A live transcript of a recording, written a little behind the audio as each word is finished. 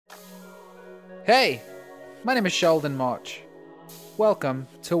Hey, my name is Sheldon March. Welcome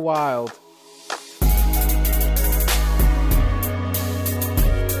to Wild.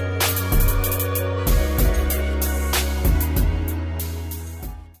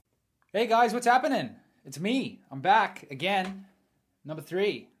 Hey guys, what's happening? It's me. I'm back again. Number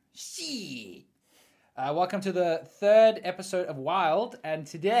 3. Shit. Welcome to the 3rd episode of Wild, and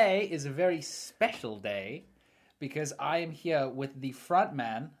today is a very special day because I am here with the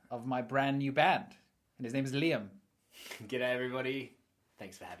frontman of my brand new band, and his name is Liam. G'day everybody.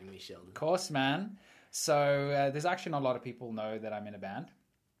 Thanks for having me, Sheldon. Of course, man. So there's actually not a lot of people know that I'm in a band.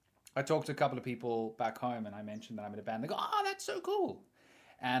 I talked to a couple of people back home and I mentioned that I'm in a band. They go, "Oh, that's so cool."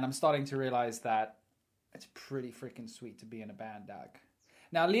 And I'm starting to realize that it's pretty freaking sweet to be in a band, Doug.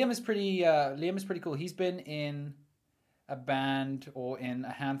 Now, Liam is pretty cool. He's been in a band or in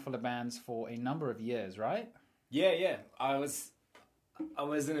a handful of bands for a number of years, right? Yeah. I was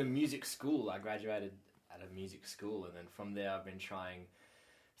in a music school. I graduated at a music school, and then from there I've been trying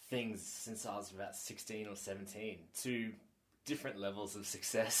things since I was about 16 or 17 to different levels of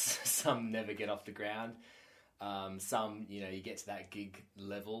success. Some never get off the ground. Some, you get to that gig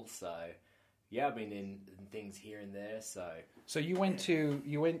level. So, yeah, I've been in things here and there. So you went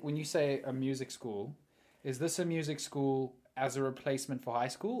when you say a music school, is this a music school as a replacement for high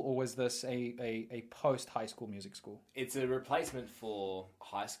school, or was this a post-high school music school? It's a replacement for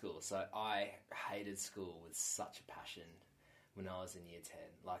high school. So I hated school with such a passion when I was in year 10.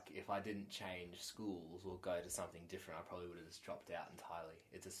 Like, if I didn't change schools or go to something different, I probably would have just dropped out entirely.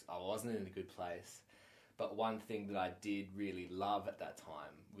 I wasn't in a good place. But one thing that I did really love at that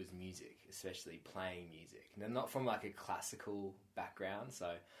time was music, especially playing music. Now, not from like a classical background,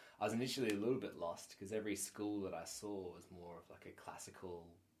 so I was initially a little bit lost because every school that I saw was more of like a classical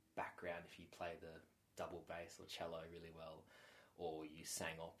background if you play the double bass or cello really well, or you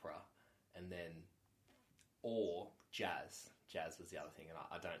sang opera, or jazz. Jazz was the other thing, and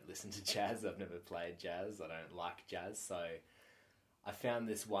I don't listen to jazz. I've never played jazz. I don't like jazz, so I found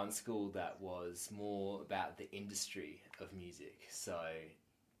this one school that was more about the industry of music. So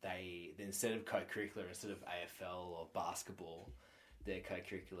they, instead of co-curricular, instead of AFL or basketball, their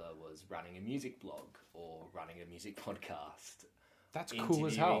co-curricular was running a music blog or running a music podcast. That's cool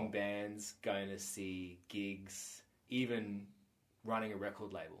as hell. Interviewing bands, going to see gigs, even running a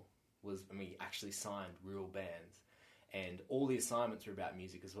record label. Actually signed real bands. And all the assignments were about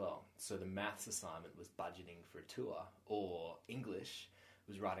music as well. So the maths assignment was budgeting for a tour, or English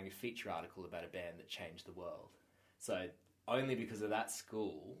was writing a feature article about a band that changed the world. So only because of that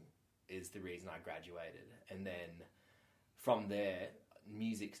school is the reason I graduated. And then from there,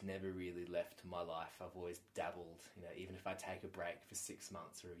 music's never really left my life. I've always dabbled, even if I take a break for 6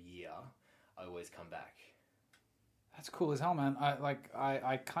 months or a year, I always come back. That's cool as hell, man.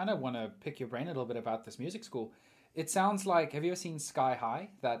 I kind of want to pick your brain a little bit about this music school. It sounds like, have you ever seen Sky High?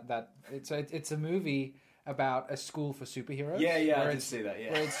 That it's a movie about a school for superheroes. Yeah, I did see that.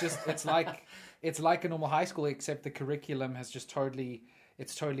 Yeah, where it's like a normal high school, except the curriculum has just totally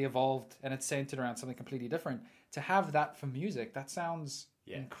evolved and it's centered around something completely different. To have that for music, that sounds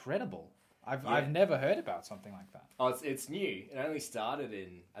incredible. I've never heard about something like that. Oh, it's new. It only started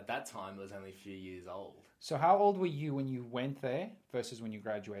at that time, it was only a few years old. So how old were you when you went there versus when you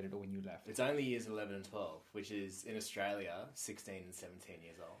graduated or when you left? It's only years 11 and 12, which is, in Australia, 16 and 17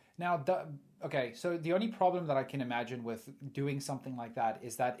 years old. Now, so the only problem that I can imagine with doing something like that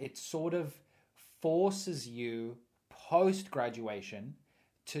is that it sort of forces you post-graduation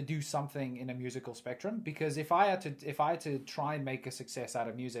to do something in a musical spectrum. Because if I had to try and make a success out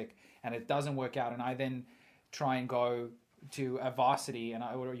of music and it doesn't work out, and I then try and go to a varsity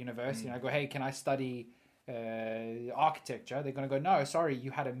or a university and I go, hey, can I study architecture? They're going to go, no, sorry, you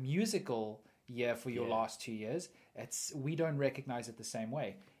had a musical year for your last 2 years. We don't recognize it the same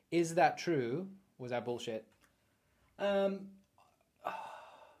way. Is that true? Was that bullshit? If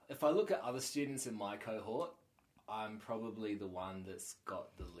I look at other students in my cohort, I'm probably the one that's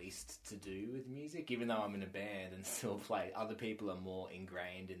got the least to do with music, even though I'm in a band and still play. Other people are more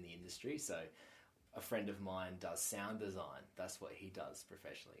ingrained in the industry. So a friend of mine does sound design. That's what he does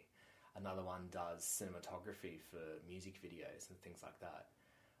professionally. Another one does cinematography for music videos and things like that.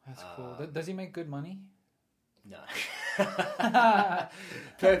 That's cool. Does he make good money? No.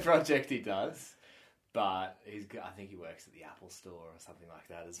 Per project he does. But I think he works at the Apple store or something like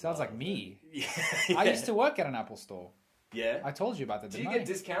that as well. Sounds like me. Yeah. I used to work at an Apple store. Yeah? I told you about that, didn't I? Do you get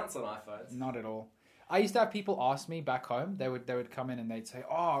discounts on iPhones? Not at all. I used to have people ask me back home. They would come in and they'd say,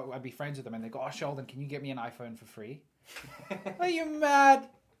 "Oh, I'd be friends with them," and they go, "Oh, Sheldon, can you get me an iPhone for free?" Are you mad?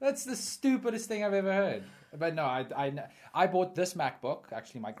 That's the stupidest thing I've ever heard. But no, I bought this MacBook.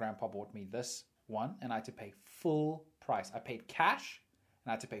 Actually, my grandpa bought me this one, and I had to pay full price. I paid cash,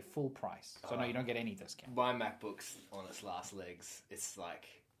 and I had to pay full price. So no, you don't get any discount. My MacBook's on its last legs. It's like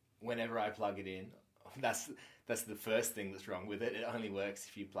whenever I plug it in, that's the first thing that's wrong with it. It only works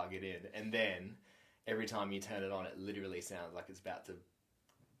if you plug it in, and then every time you turn it on, it literally sounds like it's about to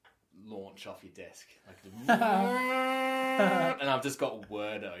launch off your desk. And I've just got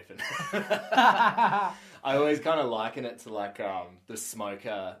Word open. I always kind of liken it to like the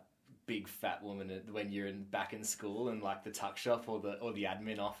smoker, big fat woman when you're back in school and like the tuck shop or the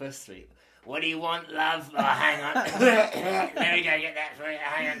admin office. What do you want, love? Oh, hang on. Let me go get that for you.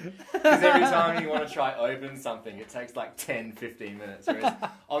 Hang on. Because every time you want to try open something, it takes like 10, 15 minutes. Whereas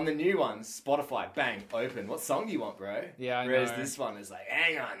on the new ones, Spotify, bang, open. What song do you want, bro? Yeah, I Whereas know. this one is like,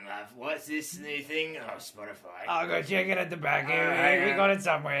 hang on, love. What's this new thing? Oh, Spotify. I'll go check it at the back. We got it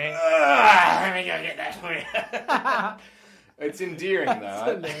somewhere. Let me go get that for you. It's endearing,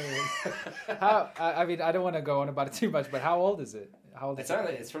 though. That's hilarious. I mean, I don't want to go on about it too much, but how old is it? How old is it?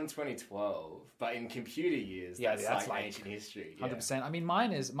 It's from 2012, but in computer years, that's like ancient history. 100%. I mean,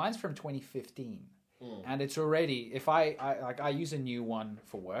 mine's from 2015, and it's already. If I use a new one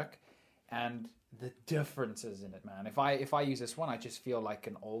for work, and the differences in it, man. If I use this one, I just feel like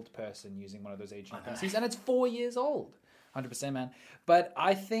an old person using one of those ancient PCs, and it's 4 years old. 100%, man. But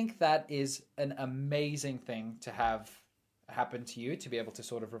I think that is an amazing thing to have happen to you, to be able to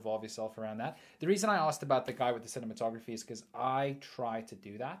sort of revolve yourself around that. The reason I asked about the guy with the cinematography is because I try to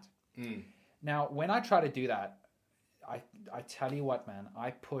do that. Now, when I try to do that, I tell you what, man,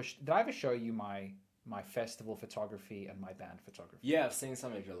 I pushed. Did I ever show you my festival photography and my band photography? Yeah, I've seen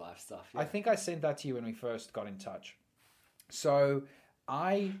some of your live stuff. Yeah. I think I sent that to you when we first got in touch. So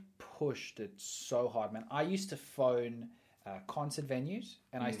I pushed it so hard, man. I used to phone concert venues,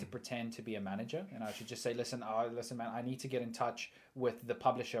 and I used to pretend to be a manager, and I should just say, listen, man, I need to get in touch with the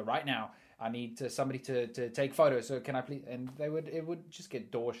publisher right now. I need somebody to take photos. So can I please? And it would just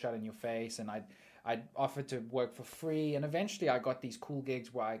get doors shut in your face, and I'd offer to work for free, and eventually I got these cool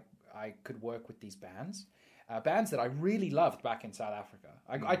gigs where I could work with these bands that I really loved back in South Africa.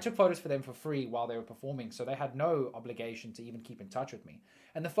 I took photos for them for free while they were performing, so they had no obligation to even keep in touch with me.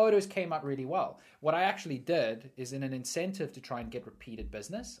 And the photos came out really well. What I actually did is, in an incentive to try and get repeated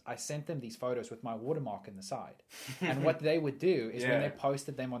business, I sent them these photos with my watermark in the side. And what they would do is when they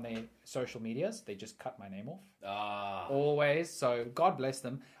posted them on their social medias, they just cut my name off. Always. So God bless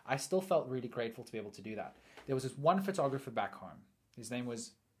them. I still felt really grateful to be able to do that. There was this one photographer back home. His name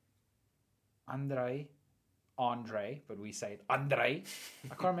was Andre, but we say it Andre.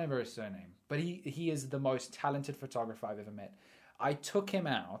 I can't remember his surname, but he is the most talented photographer I've ever met. I took him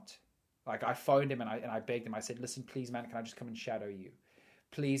out, like I phoned him and I begged him. I said, "Listen, please, man, can I just come and shadow you?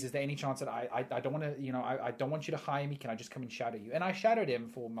 Please, is there any chance that I don't want to, I don't want you to hire me. Can I just come and shadow you?" And I shadowed him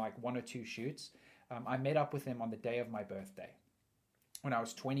for like 1 or 2 shoots. I met up with him on the day of my birthday when I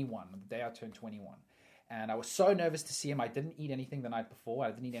was 21, the day I turned 21. And I was so nervous to see him. I didn't eat anything the night before.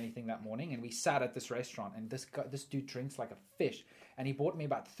 I didn't eat anything that morning. And we sat at this restaurant, and this dude drinks like a fish. And he bought me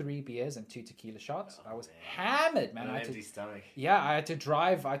about 3 beers and 2 tequila shots. I was hammered, man. On an empty stomach. Yeah, I had to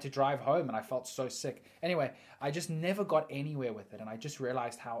drive home, and I felt so sick. Anyway, I just never got anywhere with it, and I just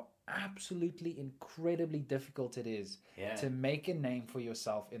realized how absolutely incredibly difficult it is to make a name for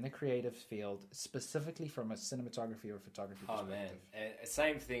yourself in the creative field, specifically from a cinematography or photography perspective. Oh man, and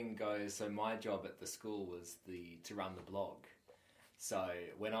same thing goes. So my job at the school was to run the blog. So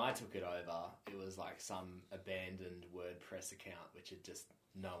when I took it over, it was like some abandoned WordPress account, which had just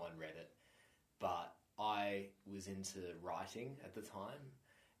no one read it. But I was into writing at the time,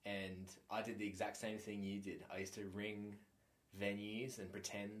 and I did the exact same thing you did. I used to ring venues and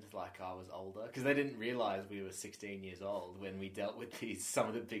pretend like I was older, because they didn't realize we were 16 years old when we dealt with some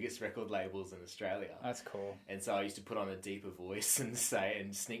of the biggest record labels in Australia. That's cool. And so I used to put on a deeper voice and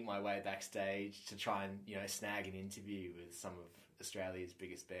sneak my way backstage to try and snag an interview with some of Australia's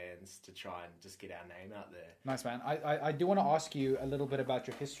biggest bands to try and just get our name out there. Nice, man. I do want to ask you a little bit about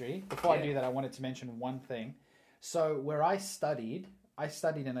your history. Before I do that, I wanted to mention one thing. So where I studied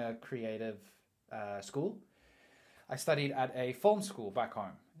in a creative school. I studied at a film school back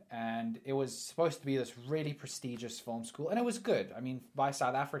home, and it was supposed to be this really prestigious film school, and it was good. I mean, by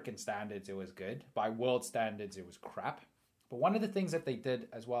South African standards, it was good. By world standards, it was crap. But one of the things that they did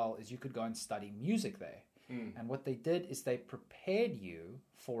as well is you could go and study music there. And what they did is they prepared you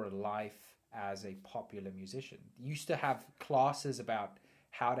for a life as a popular musician. You used to have classes about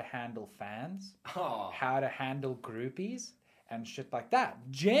how to handle fans, how to handle groupies, and shit like that.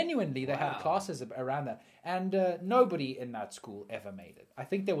 Genuinely, they had classes around that. And nobody in that school ever made it. I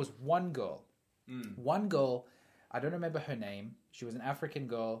think there was one girl. One girl, I don't remember her name. She was an African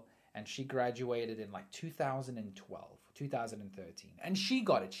girl, and she graduated in like 2012, 2013, and she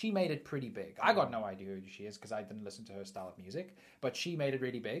got it. She made it pretty big. I got no idea who she is because I didn't listen to her style of music, but she made it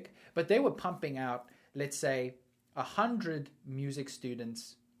really big. But they were pumping out, let's say, 100 music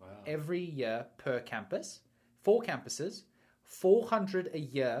students every year per campus, 4 campuses, 400 a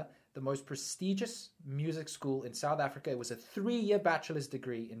year. The most prestigious music school in South Africa. It was a 3-year bachelor's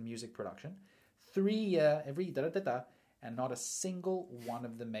degree in music production. 3-year, every and not a single one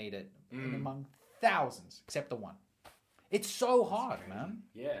of them made it. In among thousands, except the one. It's so hard, man.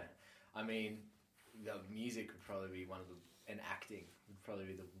 Yeah. I mean, the music would probably be and acting would probably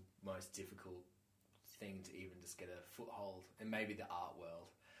be the most difficult thing to even just get a foothold. And maybe the art world,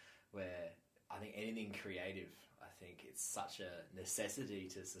 where I think anything creative, I think it's such a necessity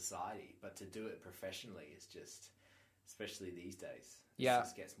to society, but to do it professionally is just, especially these days, it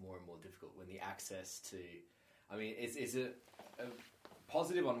just gets more and more difficult when the access to, I mean, it's a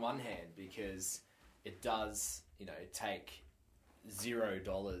positive on one hand because it does, take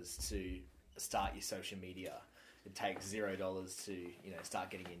 $0 to start your social media. It takes $0 to, start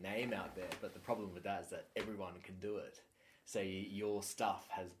getting your name out there. But the problem with that is that everyone can do it. So your stuff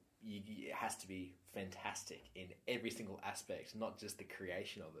it has to be fantastic in every single aspect, not just the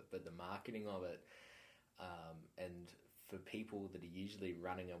creation of it, but the marketing of it. And for people that are usually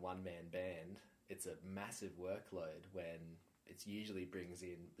running a one-man band, it's a massive workload when it usually brings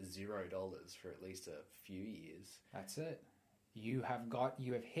in $0 for at least a few years. That's it. You have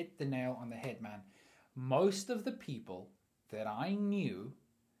hit the nail on the head, man. Most of the people that I knew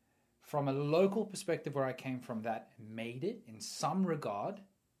from a local perspective where I came from that made it in some regard,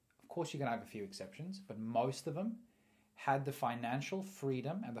 of course you're going to have a few exceptions, but most of them had the financial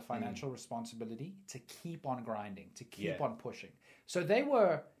freedom and the financial responsibility to keep on grinding, to keep on pushing. So they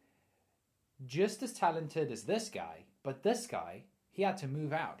were just as talented as this guy, but this guy, he had to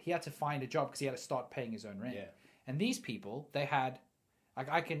move out. He had to find a job because he had to start paying his own rent. Yeah. And these people, they had,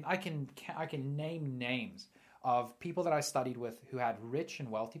 I can name names of people that I studied with who had rich and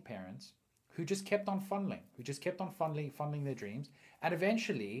wealthy parents who just kept on funneling their dreams. And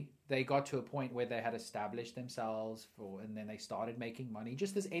eventually they got to a point where they had established themselves and then they started making money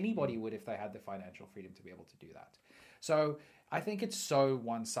just as anybody would if they had the financial freedom to be able to do that. So I think it's so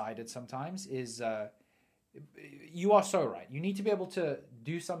one-sided sometimes you are so right. You need to be able to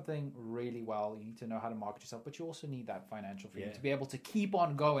do something really well. You need to know how to market yourself, but you also need that financial freedom to be able to keep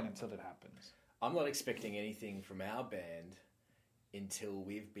on going until it happens. I'm not expecting anything from our band until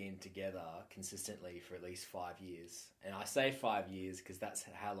we've been together consistently for at least 5 years. And I say 5 years because that's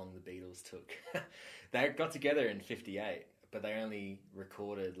how long the Beatles took. They got together in 58, but they only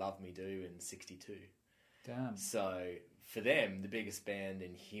recorded Love Me Do in 62. Damn. So for them, the biggest band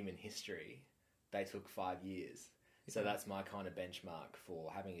in human history, they took 5 years. So that's my kind of benchmark for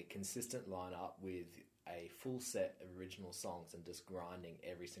having a consistent lineup with a full set of original songs and just grinding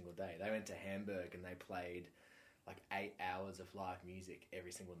every single day. They went to Hamburg and they played like 8 hours of live music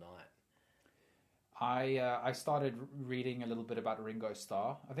every single night. I started reading a little bit about Ringo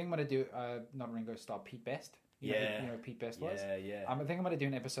Starr. I think I'm going to do, not Ringo Starr, Pete Best. You know who Pete Best was? Yeah. I think I'm going to do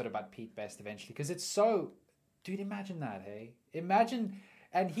an episode about Pete Best eventually because it's so... Dude, imagine that, hey? Imagine...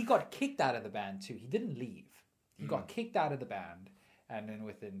 And he got kicked out of the band too. He didn't leave. He got kicked out of the band. And then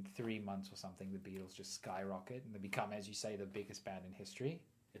within 3 months or something, the Beatles just skyrocket and they become, as you say, the biggest band in history.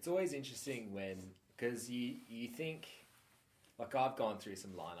 It's always interesting because you think, like I've gone through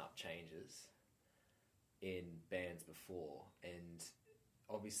some lineup changes in bands before, and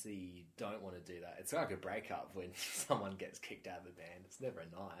obviously you don't want to do that. It's like a breakup when someone gets kicked out of the band. It's never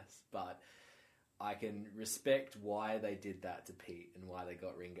nice, but I can respect why they did that to Pete and why they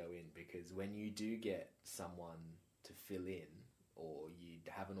got Ringo in, because when you do get someone to fill in or you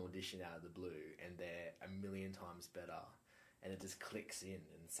have an audition out of the blue and they're a million times better and it just clicks in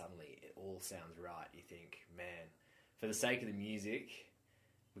and suddenly it all sounds right, you think, man, for the sake of the music,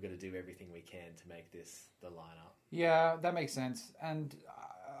 we've got to do everything we can to make this the lineup. Yeah, that makes sense. And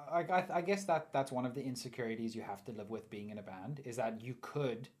I guess that's one of the insecurities you have to live with being in a band, is that you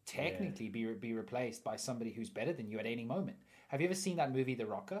could technically be replaced by somebody who's better than you at any moment. Have you ever seen that movie The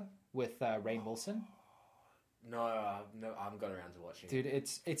Rocker with Rainn Wilson? No, I haven't got around to watching it. Dude,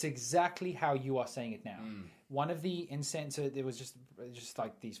 it's exactly how you are saying it now. One of the so there was just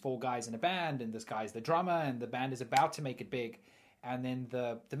like these 4 guys in a band, and this guy's the drummer, and the band is about to make it big. And then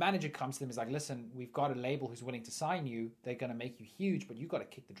the manager comes to them and is like, listen, we've got a label who's willing to sign you. They're going to make you huge, but you've got to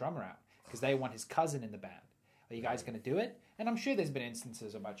kick the drummer out because they want his cousin in the band. Are you guys going to do it? And I'm sure there's been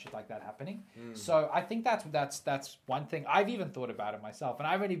instances about shit like that happening. So I think that's one thing. I've even thought about it myself. And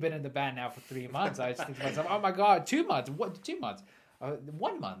I've only been in the band now for 3 months. I just think to myself, oh my God, 2 months. What, 2 months?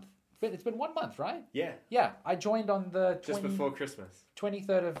 1 month. It's been 1 month, right? Yeah. Yeah, I joined on the Just before Christmas.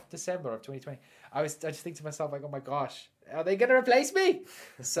 23rd of December of 2020. I just think to myself, like, oh my gosh, are they going to replace me?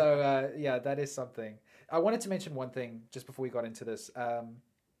 So, yeah, that is something. I wanted to mention one thing just before we got into this.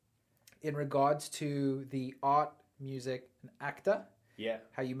 In regards to the art, music, and actor, Yeah.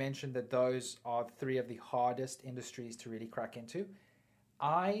 how you mentioned that those are three of the hardest industries to really crack into.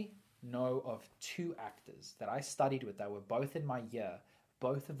 I know of two actors that I studied with that were both in my year,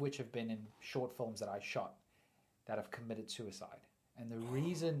 both of which have been in short films that I shot, that have committed suicide. And the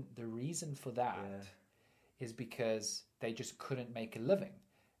reason for that is because they just couldn't make a living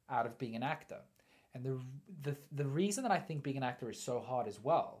out of being an actor. And the reason that I think being an actor is so hard as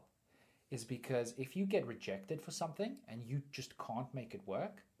well is because if you get rejected for something and you just can't make it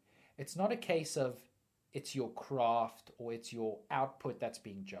work, it's not a case of it's your craft or it's your output that's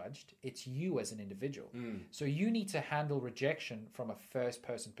being judged. It's you as an individual. So you need to handle rejection from a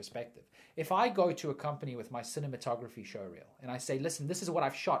first-person perspective. If I go to a company with my cinematography showreel and I say, listen, this is what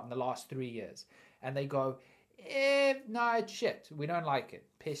I've shot in the last 3 years, and they go, no, it's shit. We don't like it.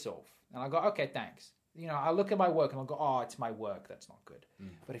 Piss off. And I go, okay, thanks. You know, I look at my work and I'll go, oh, it's my work. That's not good.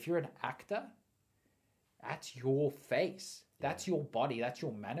 But if you're an actor, that's your face. That's your body. That's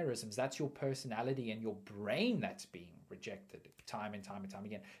your mannerisms. That's your personality and your brain that's being rejected time and time and time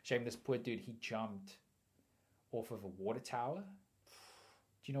again. Shame this poor dude, he jumped off of a water tower.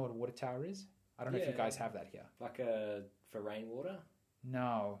 Do you know what a water tower is? I don't know if you guys have that here. Like for rainwater?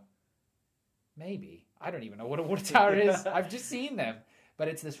 No. Maybe. I don't even know what a water tower is. I've just seen them. But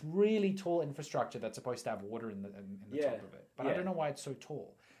it's this really tall infrastructure that's supposed to have water in the top of it. But I don't know why it's so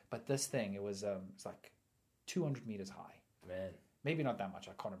tall. But this thing, it's like 200 meters high. Man. Maybe not that much.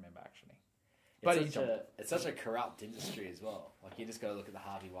 I can't remember, actually. It's such a corrupt industry as well. Like, you just got to look at the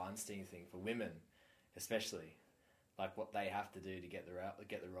Harvey Weinstein thing for women, especially. Like, what they have to do to get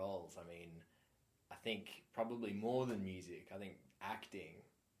the roles. I mean, I think probably more than music, I think acting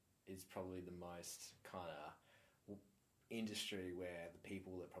is probably the most kind of industry where the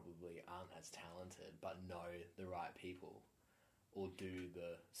people that probably aren't as talented but know the right people or do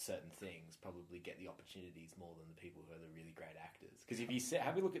the certain things probably get the opportunities more than the people who are the really great actors. Because if you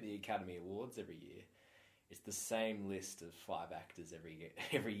have a look at the Academy Awards every year, it's the same list of 5 actors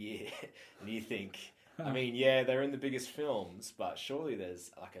every year. And you think, I mean, yeah, they're in the biggest films, but surely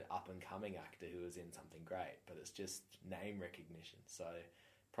there's like an up-and-coming actor who is in something great, but it's just name recognition. So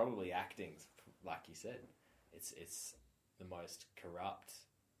probably acting's, like you said, it's the most corrupt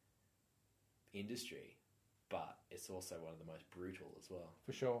industry, but it's also one of the most brutal as well.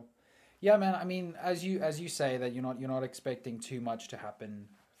 For sure. Yeah, man. I mean, as you say that you're not expecting too much to happen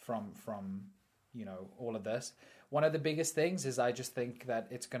from all of this. One of the biggest things is I just think that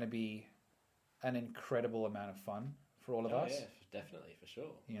it's going to be an incredible amount of fun for all of us. Yeah, definitely, for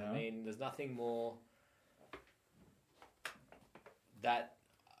sure. You know? I mean, there's nothing more that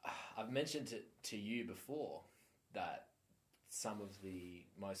I've mentioned to you before, that some of the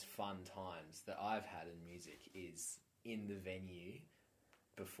most fun times that I've had in music is in the venue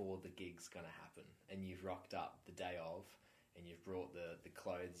before the gig's going to happen, and you've rocked up the day of, and you've brought the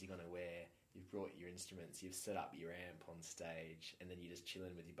clothes you're going to wear, you've brought your instruments, you've set up your amp on stage, and then you're just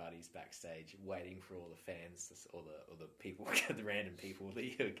chilling with your buddies backstage, waiting for all the fans or the people, the random people that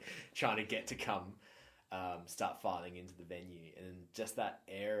you're trying to get to come start filing into the venue, and just that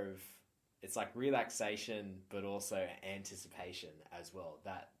air of, it's like relaxation, but also anticipation as well.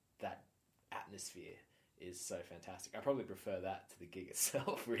 That atmosphere is so fantastic. I probably prefer that to the gig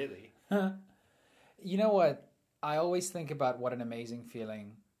itself, really. You know what? I always think about what an amazing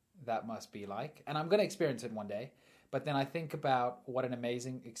feeling that must be like. And I'm going to experience it one day. But then I think about what an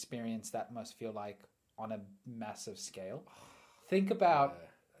amazing experience that must feel like on a massive scale. Think about,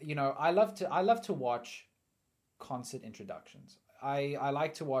 I love to watch concert introductions. I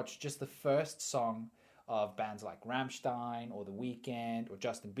like to watch just the first song of bands like Rammstein or The Weeknd or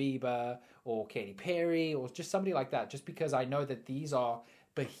Justin Bieber or Katy Perry or just somebody like that, just because I know that these are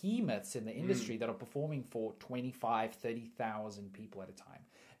behemoths in the industry that are performing for 25, 30,000 people at a time.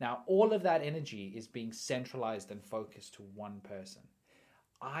 Now, all of that energy is being centralized and focused to one person.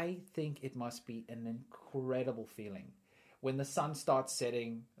 I think it must be an incredible feeling when the sun starts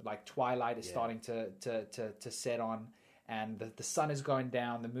setting, like twilight is starting to set on, and the sun is going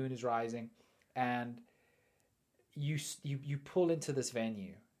down, the moon is rising, and you pull into this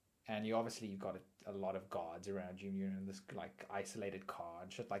venue, and you've got a lot of guards around you. You're in this like isolated car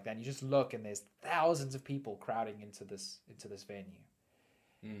and shit like that. And you just look, and there's thousands of people crowding into this venue,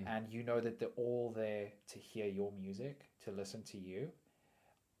 and you know that they're all there to hear your music, to listen to you.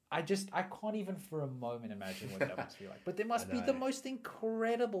 I can't even for a moment imagine what that must be like. But there must I be the know. most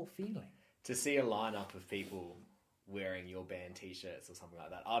incredible feeling. To see a lineup of people wearing your band T-shirts or something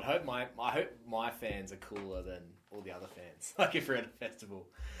like that. I hope my fans are cooler than all the other fans. Like if we're at a festival,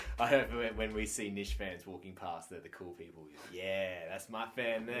 I hope when we see niche fans walking past, they're the cool people. Yeah, that's my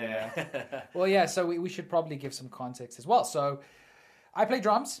fan there. Yeah. Well, yeah. So we should probably give some context as well. So I play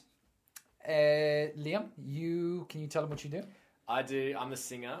drums. Liam, can you tell them what you do? I'm the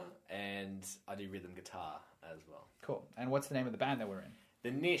singer and I do rhythm guitar as well. Cool. And what's the name of the band that we're in?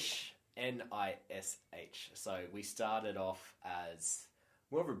 The Nish, Nish. So we started off as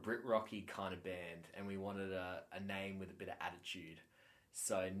more of a Brit rocky kind of band, and we wanted a name with a bit of attitude.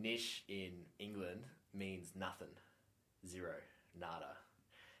 So Nish in England means nothing, zero, nada.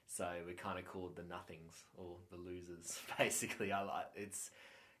 So we kind of called the Nothings or the Losers. Basically, it's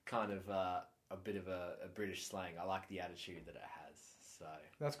kind of a bit of a British slang. I like the attitude that it has. So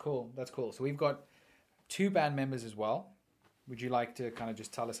That's cool. So we've got 2 band members as well. Would you like to kind of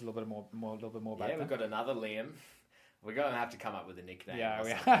just tell us a little bit more about yeah, them? we've got another Liam. We're going to have to come up with a nickname. Yeah, or we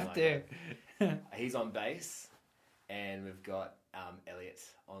something have like to. that. He's on bass, and we've got Elliot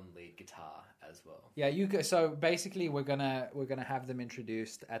on lead guitar as well. Yeah, so basically we're gonna have them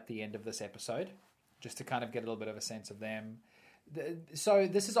introduced at the end of this episode, just to kind of get a little bit of a sense of them. So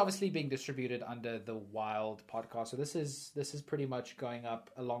this is obviously being distributed under the Wild podcast. So this is pretty much going up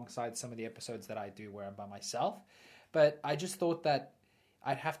alongside some of the episodes that I do where I'm by myself. But I just thought that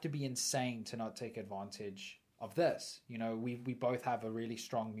I'd have to be insane to not take advantage of this. You know, we both have a really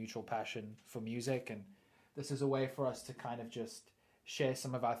strong mutual passion for music, and this is a way for us to kind of just share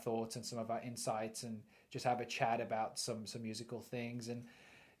some of our thoughts and some of our insights and just have a chat about some musical things. And,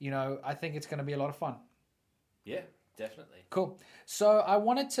 you know, I think it's going to be a lot of fun. Yeah, definitely. Cool. So I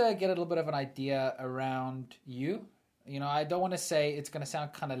wanted to get a little bit of an idea around you. You know, I don't want to say it's going to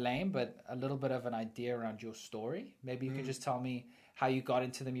sound kind of lame, but a little bit of an idea around your story. Maybe you can just tell me how you got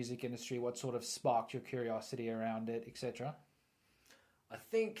into the music industry, what sort of sparked your curiosity around it, etc. I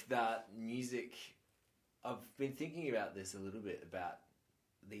think that music, I've been thinking about this a little bit, about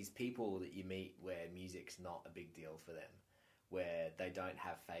these people that you meet where music's not a big deal for them, where they don't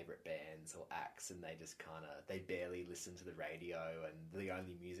have favourite bands or acts, and they barely listen to the radio, and the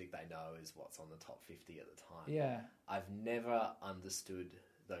only music they know is what's on the top 50 at the time. Yeah. I've never understood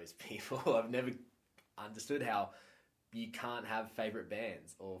those people. I've never understood how you can't have favourite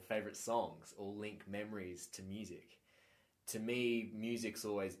bands or favourite songs or link memories to music. To me, music's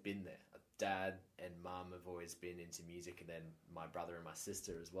always been there. Dad and Mum have always been into music, and then my brother and my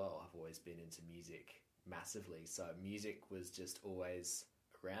sister as well have always been into music massively. So music was just always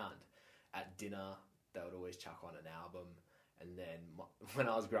around. At dinner, they would always chuck on an album. And then when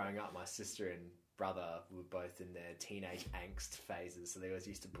I was growing up, my sister and brother were both in their teenage angst phases. So they always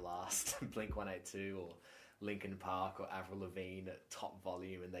used to blast Blink-182 or Linkin Park or Avril Lavigne at top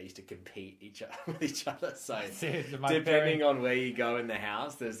volume, and they used to compete with each other. So depending on where you go in the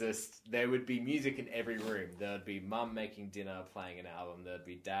house, there would be music in every room. There would be Mum making dinner, playing an album. There would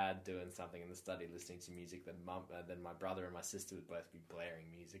be Dad doing something in the study, listening to music. Then my brother and my sister would both be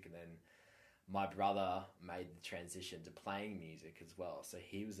blaring music, and then my brother made the transition to playing music as well. So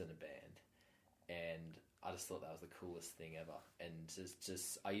he was in a band, and I just thought that was the coolest thing ever. And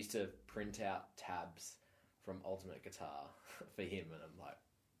just I used to print out tabs from Ultimate Guitar for him, and I'm like,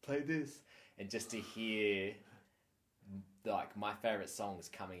 play this, and just to hear like my favorite songs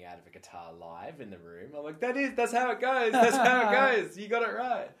coming out of a guitar live in the room, I'm like, that's how it goes. That's how it goes. You got it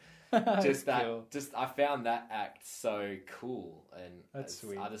right. Just that, cool. I found that act so cool, and that's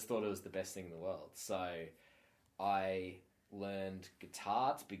sweet. I just thought it was the best thing in the world. So I learned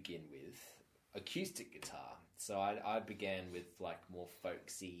guitar to begin with, acoustic guitar. So I began with like more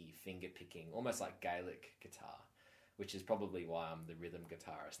folksy, finger picking, almost like Gaelic guitar, which is probably why I'm the rhythm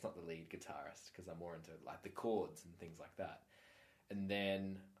guitarist, not the lead guitarist, because I'm more into like the chords and things like that. And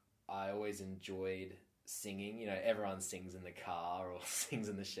then I always enjoyed singing. You know, everyone sings in the car or sings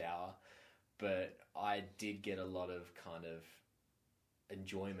in the shower, but I did get a lot of kind of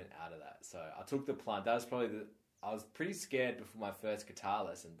enjoyment out of that. So I took the plunge. That was probably I was pretty scared before my first guitar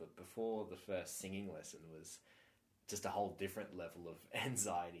lesson, but before the first singing lesson was just a whole different level of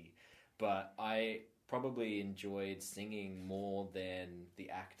anxiety. But I probably enjoyed singing more than the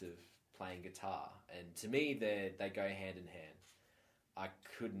act of playing guitar. And to me, they go hand in hand. I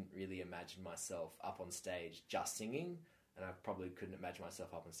couldn't really imagine myself up on stage just singing, and I probably couldn't imagine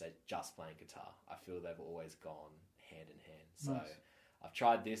myself up on stage just playing guitar. I feel they've always gone hand in hand. So Nice. I've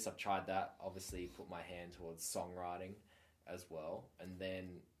tried this, I've tried that, obviously put my hand towards songwriting as well. And then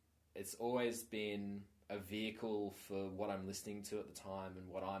it's always been a vehicle for what I'm listening to at the time and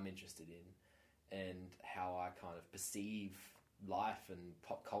what I'm interested in, and how I kind of perceive life and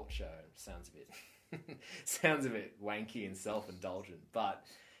pop culture. Sounds a bit wanky and self-indulgent, but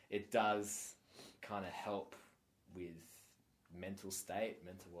it does kind of help with mental state,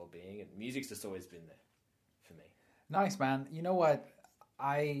 mental well-being, and music's just always been there for me. Nice, man. You know what?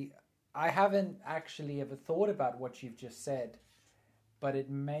 I haven't actually ever thought about what you've just said, but it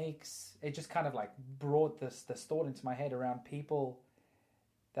just kind of like brought this thought into my head around people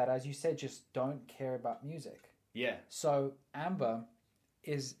that, as you said, just don't care about music. Yeah. So Amber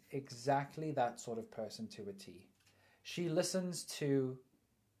is exactly that sort of person to a T. She listens to,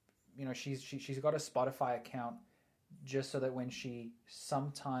 she's got a Spotify account just so that when she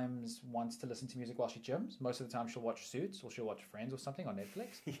sometimes wants to listen to music while she gyms, most of the time she'll watch Suits or she'll watch Friends or something on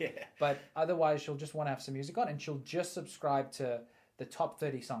Netflix. Yeah. But otherwise she'll just want to have some music on, and she'll just subscribe to the top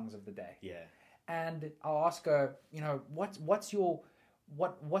 30 songs of the day. Yeah. And I'll ask her, what's your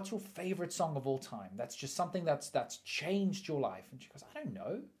favorite song of all time? That's just something that's changed your life. And she goes, I don't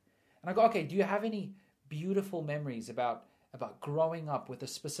know. And I go, okay, do you have any beautiful memories about growing up with a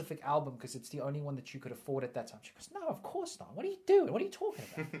specific album because it's the only one that you could afford at that time? She goes, no, of course not. What are you doing? What are you talking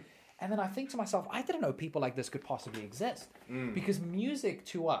about? And then I think to myself, I didn't know people like this could possibly exist. Because music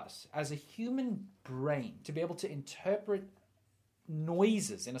to us, as a human brain, to be able to interpret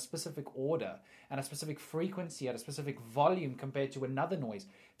noises in a specific order and a specific frequency at a specific volume compared to another noise,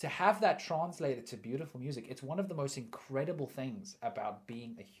 to have that translated to beautiful music, it's one of the most incredible things about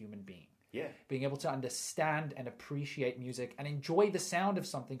being a human being. Yeah. Being able to understand and appreciate music and enjoy the sound of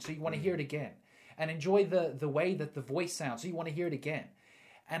something so you want to hear it again. And enjoy the way that the voice sounds so you want to hear it again.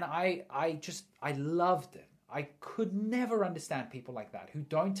 And I loved it. I could never understand people like that who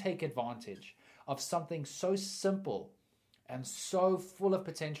don't take advantage of something so simple and so full of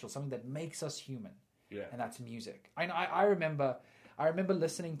potential, something that makes us human. Yeah. And that's music. I remember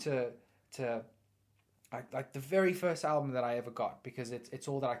listening to like the very first album that I ever got, because it's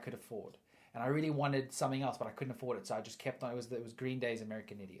all that I could afford. And I really wanted something else, but I couldn't afford it, so I just kept on. It was Green Day's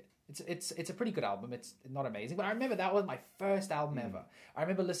American Idiot. It's a pretty good album. It's not amazing, but I remember that was my first album ever. I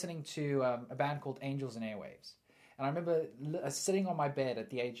remember listening to a band called Angels and Airwaves, and I remember sitting on my bed at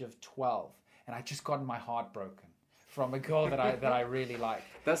the age of 12, and I just gotten my heart broken from a girl that I really liked.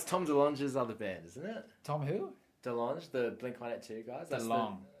 That's Tom DeLonge's other band, isn't it? Tom who? DeLonge, the Blink-182 guys. That's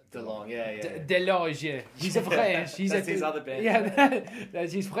DeLonge. DeLonge, yeah. DeLonge. He's a French. That's his other band. Yeah,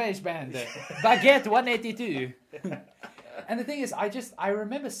 that's his French band. Baguette 182. And the thing is, I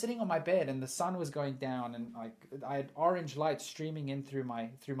remember sitting on my bed and the sun was going down, and I had orange light streaming in through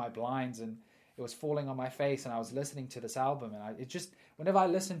my blinds, and it was falling on my face, and I was listening to this album, and whenever I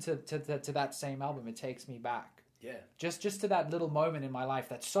listen to that same album, it takes me back. Yeah. Just to that little moment in my life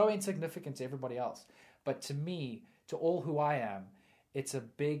that's so insignificant to everybody else, but to me, to all who I am, it's a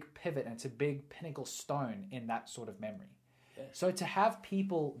big pivot and it's a big pinnacle stone in that sort of memory. Yeah. So to have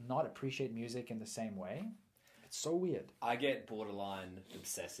people not appreciate music in the same way, it's so weird. I get borderline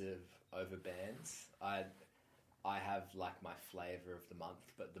obsessive over bands. I have like my flavor of the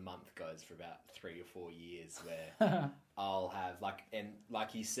month, but the month goes for about 3 or 4 years where I'll have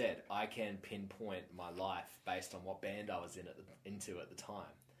like you said, I can pinpoint my life based on what band I was into at the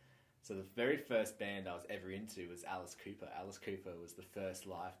time. So the very first band I was ever into was Alice Cooper. Alice Cooper was the first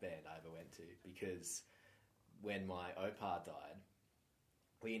live band I ever went to, because when my Opa died,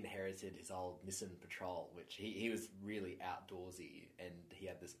 we inherited his old Nissan Patrol, which he was really outdoorsy, and he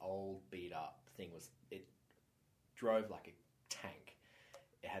had this old beat up thing. It drove like a tank.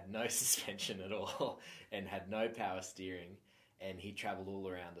 It had no suspension at all and had no power steering, and he travelled all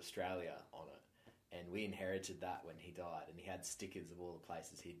around Australia on it. And we inherited that when he died, and he had stickers of all the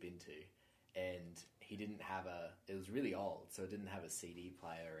places he'd been to. And he didn't have it was really old, so it didn't have a CD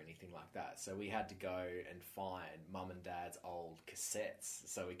player or anything like that. So we had to go and find Mum and Dad's old cassettes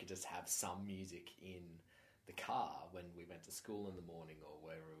so we could just have some music in the car when we went to school in the morning or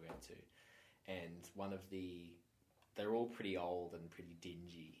wherever we went to. And they're all pretty old and pretty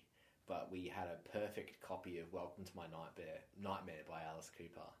dingy, but we had a perfect copy of Welcome to My Nightmare by Alice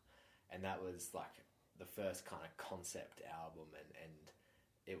Cooper. And that was like the first kind of concept album, and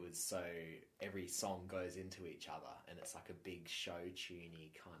it was so every song goes into each other, and it's like a big show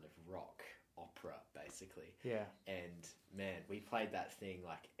tuney kind of rock opera basically. Yeah. And man, we played that thing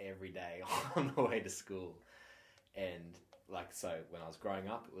like every day on the way to school. And like, so when I was growing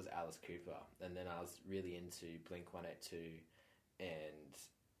up, it was Alice Cooper, and then I was really into Blink-182 and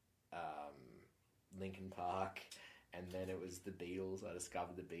Linkin Park. And then it was the Beatles. I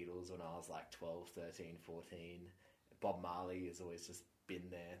discovered the Beatles when I was like 12, 13, 14. Bob Marley has always just been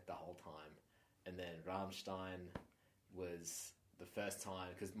there the whole time. and then Rammstein was the first time,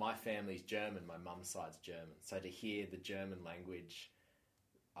 because my family's German, my mum's side's German, so to hear the German language,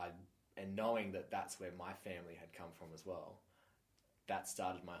 and knowing that that's where my family had come from as well, that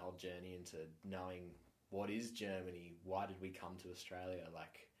started my whole journey into knowing what is Germany, why did we come to Australia,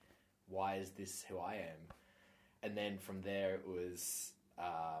 like why is this who I am? And then from there it was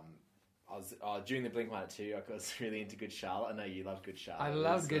during the Blink-182, I was really into Good Charlotte. I know you love Good Charlotte. I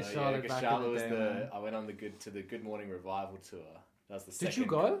love Good Charlotte. Good Charlotte was I went on to the Good Morning Revival tour. That was the second. Did you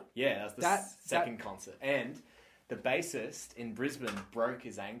go? Yeah, that was the second concert. And the bassist in Brisbane broke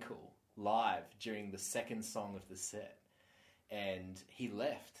his ankle live during the second song of the set. And he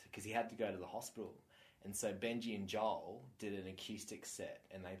left because he had to go to the hospital. And so Benji and Joel did an acoustic set,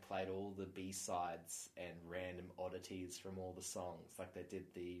 and they played all the B-sides and random oddities from all the songs. Like they did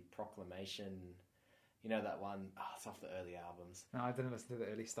the Proclamation, you know that one? Oh, it's off the early albums. No, I didn't listen to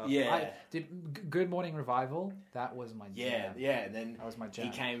the early stuff. Yeah. I did Good Morning Revival. That was my jam. Yeah, and then that was my jam.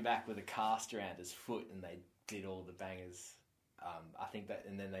 He came back with a cast around his foot, and they did all the bangers. I think that,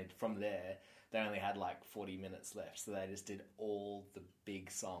 and then from there, they only had like 40 minutes left, so they just did all the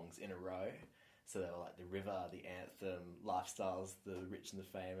big songs in a row. So they were like The River, The Anthem, Lifestyles, The Rich and the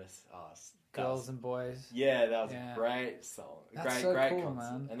Famous. Girls and Boys. Yeah, that was a great song. That's great cool,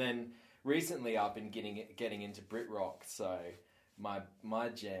 concert. man. And then recently I've been getting into Brit rock, so my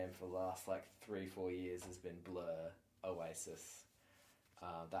jam for the last like 3-4 years has been Blur, Oasis,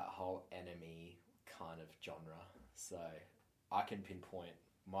 that whole Enemy kind of genre. So I can pinpoint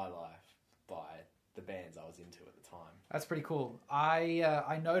my life by the bands I was into at the time. That's pretty cool.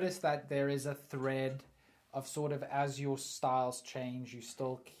 I noticed that there is a thread of sort of, as your styles change, you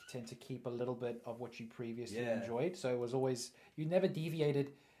still tend to keep a little bit of what you previously enjoyed. So it was always, you never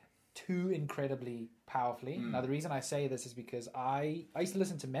deviated too incredibly powerfully. Now the reason I say this is because I used to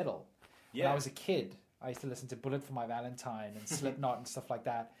listen to metal when I was a kid. I used to listen to Bullet for My Valentine and Slipknot and stuff like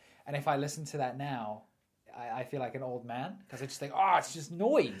that. And if I listen to that now, I feel like an old man because I just think, it's just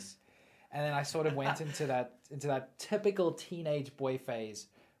noise. And then I sort of went into that typical teenage boy phase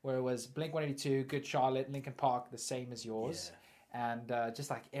where it was Blink-182, Good Charlotte, Linkin Park, the same as yours. Yeah. And just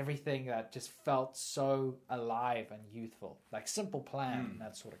like everything that just felt so alive and youthful, like Simple Plan,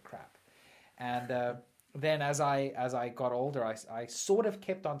 that sort of crap. And then as I got older, I sort of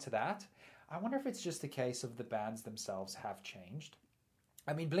kept onto that. I wonder if it's just a case of the bands themselves have changed.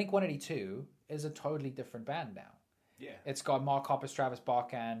 I mean, Blink-182 is a totally different band now. Yeah, it's got Mark Hoppus, Travis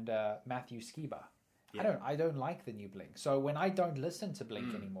Barker, and Matthew Skiba. Yeah. I don't like the new Blink. So when I don't listen to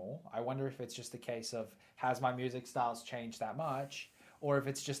Blink anymore, I wonder if it's just a case of, has my music styles changed that much, or if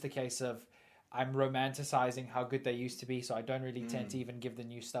it's just a case of I'm romanticizing how good they used to be, so I don't really tend to even give the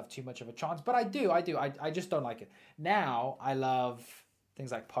new stuff too much of a chance. But I do. I just don't like it. Now I love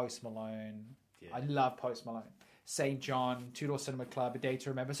things like Post Malone. Yeah. I love Post Malone. St. John, Two Door Cinema Club, A Day to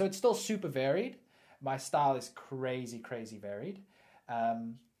Remember. So it's still super varied. My style is crazy varied.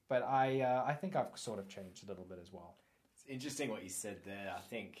 But I think I've sort of changed a little bit as well. It's interesting what you said there. I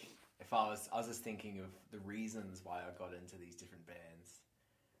think I was just thinking of the reasons why I got into these different bands.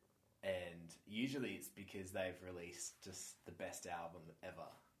 And usually it's because they've released just the best album ever.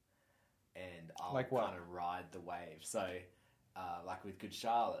 And I'll like what? Kind of ride the wave. So, like with Good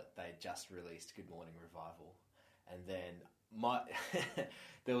Charlotte, they just released Good Morning Revival. And then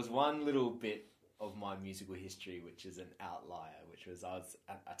there was one little bit of my musical history which is an outlier, which was I was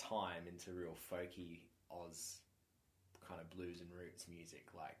at a time into real folky Oz kind of blues and roots music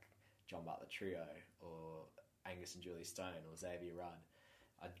like John Butler Trio or Angus and Julie Stone or Xavier Rudd.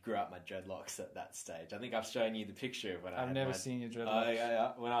 I grew up my dreadlocks at that stage. I think I've shown you the picture of when I've never seen your dreadlocks. Oh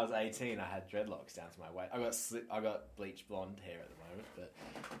yeah. When I was 18, I had dreadlocks down to my waist. I got bleach blonde hair at the moment,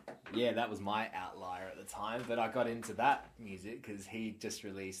 but yeah, that was my outlier at the time. But I got into that music because he just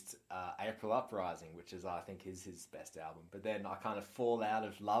released April Uprising, which is I think is his best album. But then I kind of fall out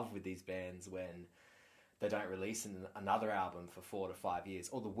of love with these bands when they don't release another album for 4 to 5 years.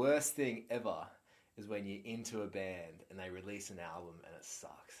 Or the worst thing ever is when you're into a band and they release an album and it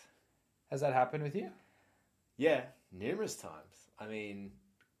sucks. Has that happened with you? Yeah, numerous times. I mean,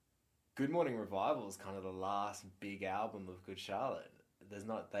 Good Morning Revival is kind of the last big album of Good Charlotte.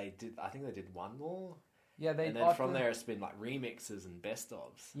 I think they did one more. Yeah, and then from there it's been like remixes and best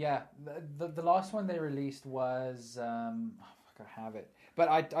ofs. Yeah, the last one they released was I have it, but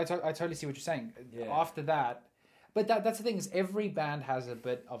I totally see what you're saying. Yeah. After that, but that's the thing is every band has a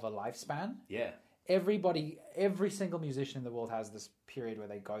bit of a lifespan. Yeah. Every single musician in the world has this period where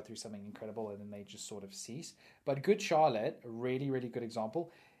they go through something incredible and then they just sort of cease. But Good Charlotte, a really, really good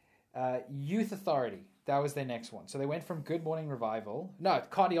example. Youth Authority. That was their next one. So they went from Good Morning Revival. No,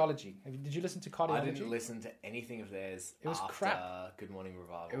 Cardiology. Did you listen to Cardiology? I didn't listen to anything of theirs. It was after crap. Good Morning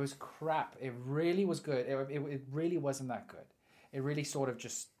Revival. It was crap. It really was good. It really wasn't that good. It really sort of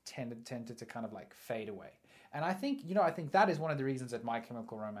just tended to kind of like fade away. And I think that is one of the reasons that My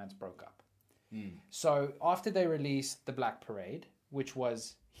Chemical Romance broke up. So after they released The Black Parade, which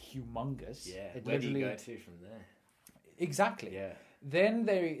was humongous. Yeah. It Where do you literally- go to from there? Exactly. Yeah. Then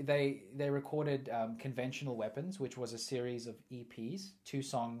they recorded Conventional Weapons, which was a series of EPs, 2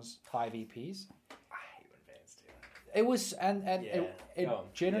 songs, 5 EPs. I hate when bands do that. It was and Yeah. it Go on.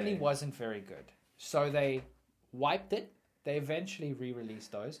 generally Yeah. wasn't very good. So they wiped it. They eventually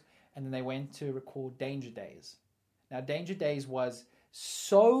re-released those, and then they went to record Danger Days. Now Danger Days was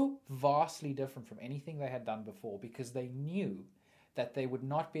so vastly different from anything they had done before because they knew that they would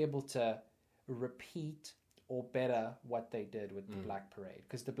not be able to repeat or better what they did with the Black Parade,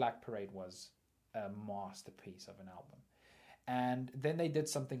 because the Black Parade was a masterpiece of an album. And then they did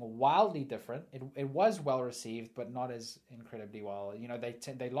something wildly different. It was well received, but not as incredibly well. You know,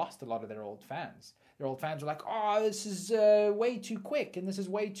 they lost a lot of their old fans. Their old fans were like, "Oh, this is way too quick, and this is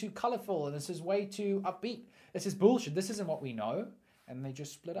way too colorful, and this is way too upbeat. This is bullshit. This isn't what we know." And they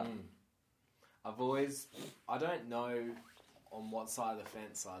just split up. I don't know on what side of the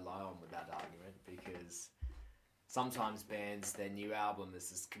fence I lie on with that argument, because sometimes bands, their new album is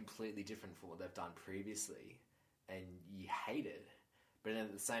just completely different from what they've done previously, and you hate it. But then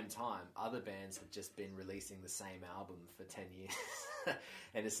at the same time, other bands have just been releasing the same album for 10 years,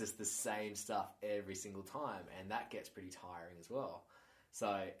 and it's just the same stuff every single time, and that gets pretty tiring as well.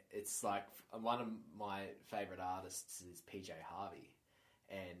 So it's like, one of my favourite artists is PJ Harvey,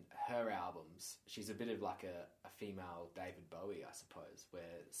 and her albums, she's a bit of like a female David Bowie, I suppose,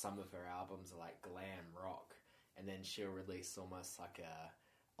 where some of her albums are like glam rock, and then she'll release almost like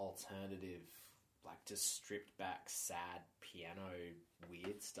a alternative, like just stripped back, sad piano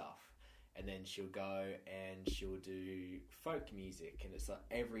weird stuff. And then she'll go and she'll do folk music, and it's like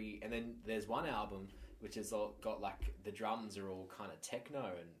and then there's one album which has all got like, the drums are all kind of techno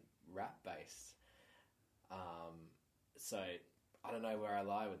and rap based. So I don't know where I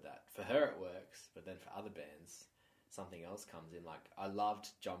lie with that. For her it works, but then for other bands, something else comes in. Like, I loved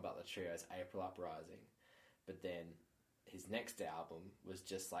John Butler Trio's April Uprising, but then his next album was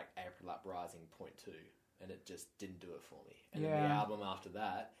just like April Uprising .2, and it just didn't do it for me. And then the album after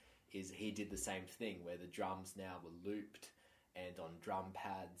that is, he did the same thing, where the drums now were looped and on drum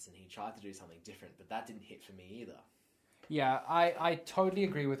pads, and he tried to do something different, but that didn't hit for me either. Yeah, I totally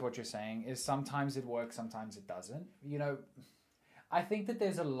agree with what you're saying. Is sometimes it works, sometimes it doesn't. You know, I think that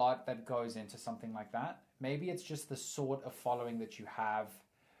there's a lot that goes into something like that. Maybe it's just the sort of following that you have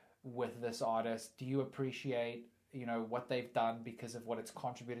with this artist. Do you appreciate, you know, what they've done because of what it's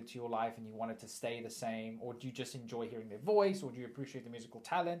contributed to your life, and you want it to stay the same? Or do you just enjoy hearing their voice? Or do you appreciate the musical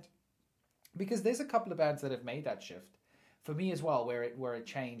talent? Because there's a couple of bands that have made that shift. For me as well, where it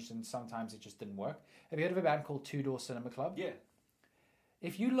changed and sometimes it just didn't work. Have you heard of a band called Two Door Cinema Club? Yeah.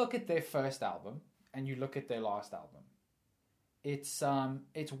 If you look at their first album and you look at their last album, it's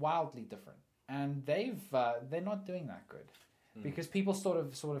wildly different, and they're not doing that good because people sort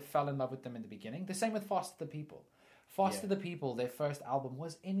of fell in love with them in the beginning. The same with Foster the People. Foster the People, their first album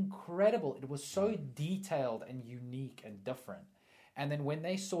was incredible. It was so detailed and unique and different. And then when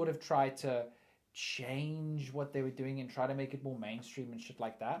they sort of tried to change what they were doing and try to make it more mainstream and shit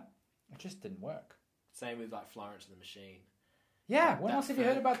like that, it just didn't work. Same with like Florence and the Machine. Yeah, when else have you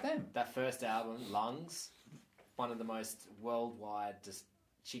heard about them? That first album, Lungs, one of the most worldwide, just,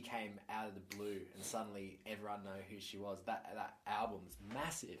 she came out of the blue and suddenly everyone know who she was. That album's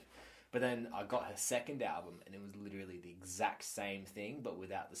massive. But then I got her second album, and it was literally the exact same thing, but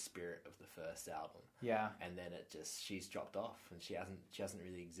without the spirit of the first album. Yeah. And then she's dropped off, and she doesn't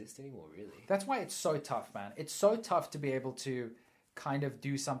really exist anymore, really. That's why it's so tough, man. It's so tough to be able to kind of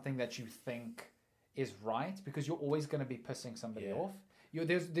do something that you think is right, because you're always going to be pissing somebody off.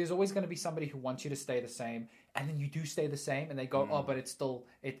 There's always going to be somebody who wants you to stay the same, and then you do stay the same, and they go, oh, but it's still,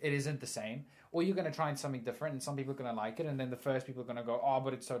 it isn't the same. Or you're going to try something different, and some people are going to like it, and then the first people are going to go, oh,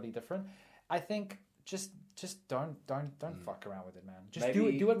 but it's totally different. I think just don't fuck around with it, man. Just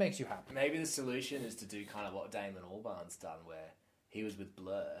do what makes you happy. Maybe the solution is to do kind of what Damon Albarn's done, where he was with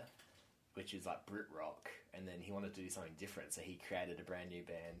Blur, which is like Brit rock, and then he wanted to do something different, so he created a brand new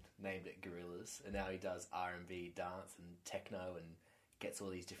band, named it Gorillaz, and now he does R&B, dance, and techno, and gets all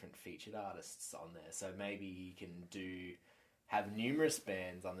these different featured artists on there. So maybe he can have numerous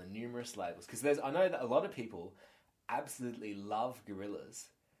bands on the numerous labels, because I know that a lot of people absolutely love Gorillaz,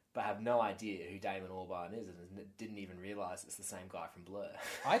 but have no idea who Damon Albarn is, and didn't even realise it's the same guy from Blur.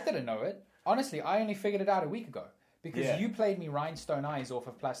 I didn't know it. Honestly, I only figured it out a week ago. Because Yeah. you played me Rhinestone Eyes off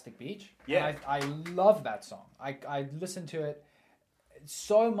of Plastic Beach. Yeah. And I love that song. I listened to it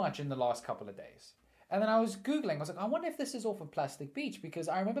so much in the last couple of days. And then I was Googling. I was like, I wonder if this is off of Plastic Beach. Because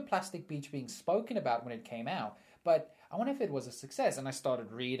I remember Plastic Beach being spoken about when it came out. But I wonder if it was a success. And I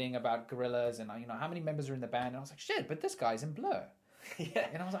started reading about Gorillaz and, how many members are in the band. And I was like, shit, but this guy's in Blur. Yeah.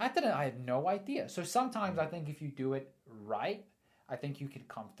 And I was like, I had no idea. So sometimes I think if you do it right, I think you could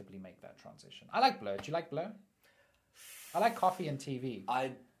comfortably make that transition. I like Blur. Do you like Blur? I like coffee and TV.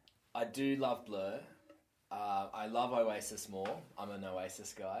 I do love Blur. I love Oasis more. I'm an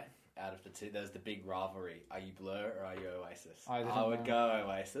Oasis guy. Out of the two, there's the big rivalry. Are you Blur or are you Oasis? I would go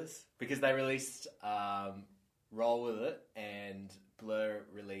Oasis because they released Roll With It and Blur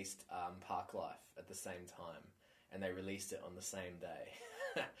released Parklife at the same time. And they released it on the same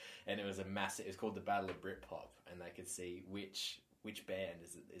day. And it was a massive... It was called the Battle of Britpop. And they could see which band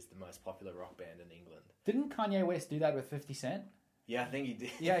is the most popular rock band in England. Didn't Kanye West do that with 50 Cent? Yeah, I think he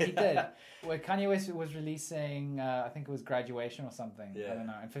did. Yeah, he did. Where Kanye West was releasing, I think it was Graduation or something. Yeah. I don't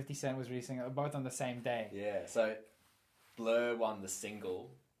know. And 50 Cent was releasing it both on the same day. Yeah, so Blur won the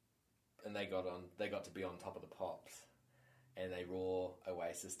single, and they got to be on Top of the Pops, and they wore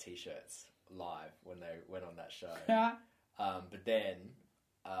Oasis t-shirts live when they went on that show. But then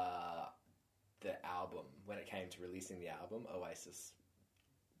the album, when it came to releasing the album, Oasis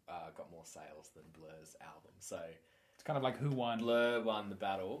got more sales than Blur's album. So It's kind of like who won. Blur won the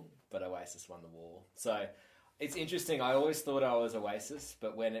battle, but Oasis won the war. So it's interesting. I always thought I was Oasis,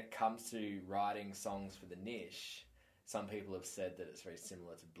 but when it comes to writing songs for the niche, some people have said that it's very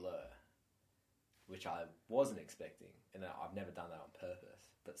similar to Blur, which I wasn't expecting. And I've never done that on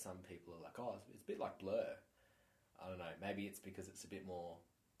purpose. But some people are like, oh, it's a bit like Blur. I don't know. Maybe it's because it's a bit more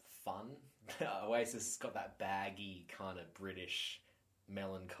fun. Oasis has got that baggy kind of British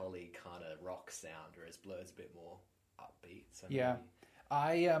melancholy kind of rock sound, whereas Blur's a bit more upbeat. So Yeah.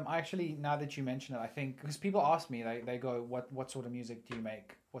 maybe... I actually, now that you mention it, I think, because people ask me, they go, what sort of music do you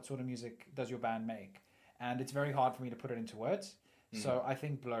make? What sort of music does your band make? And it's very hard for me to put it into words. So I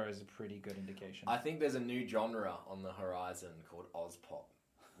think Blur is a pretty good indication. I think there's a new genre on the horizon called Ozpop,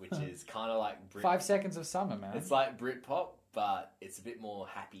 which is kind of like 5 Seconds of Summer, man. It's like Britpop, but it's a bit more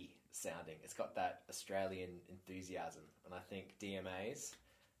happy sounding. It's got that Australian enthusiasm, and I think DMAs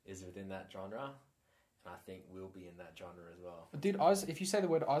is within that genre, and I think we'll be in that genre as well. Dude, if you say the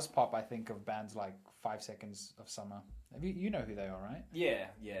word Ozpop, I think of bands like 5 Seconds of Summer. You know who they are, right? Yeah.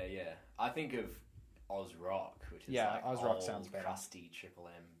 I think of Oz Rock, which is like Oz Rock old, sounds better. crusty Triple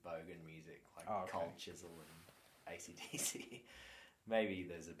M bogan music, like Cold Chisel and AC/DC. Maybe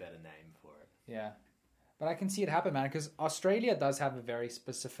there's a better name for it. Yeah. But I can see it happen, man, because Australia does have a very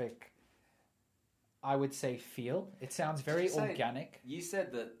specific, I would say, feel. It sounds very organic. You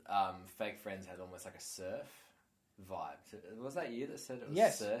said that Fake Friends had almost like a surf vibe. Was that you that said it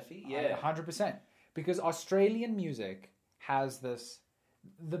was surfy? Yeah. 100%. Because Australian music has this...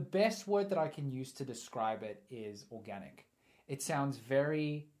 The best word that I can use to describe it is organic. It sounds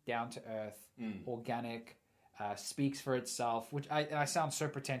very down to earth, organic, speaks for itself, which I sound so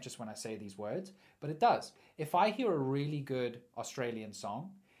pretentious when I say these words, but it does. If I hear a really good Australian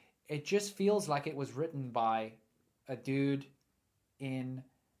song, it just feels like it was written by a dude in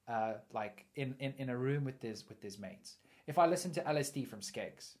in a room with his mates. If I listen to LSD from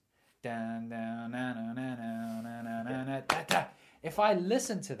Skeggs, if I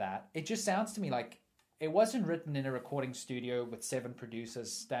listen to that, it just sounds to me like it wasn't written in a recording studio with 7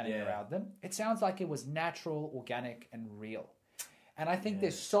 producers standing around them. It sounds like it was natural, organic, and real. And I think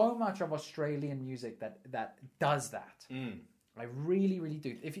there's so much of Australian music that does that. I really, really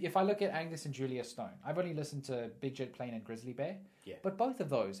do. If I look at Angus and Julia Stone, I've only listened to Big Jet Plane and Grizzly Bear, but both of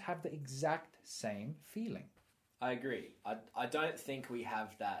those have the exact same feeling. I agree. I don't think we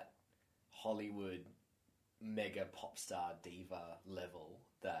have that Hollywood mega pop star diva level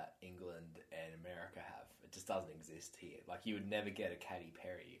that England and America have. It just doesn't exist here. Like, you would never get a Katy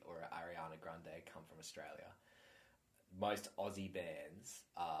Perry or an Ariana Grande come from Australia. Most Aussie bands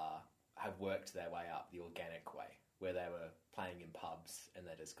have worked their way up the organic way, where they were playing in pubs and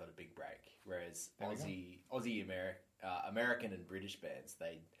they just got a big break. Whereas American and British bands,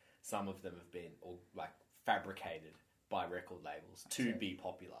 some of them have been fabricated by record labels to be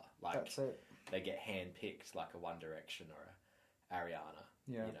popular. That's it. They get handpicked like a One Direction or a Ariana.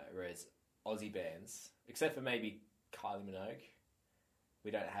 Yeah. Whereas Aussie bands, except for maybe Kylie Minogue,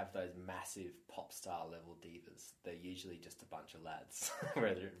 we don't have those massive pop star level divas. They're usually just a bunch of lads,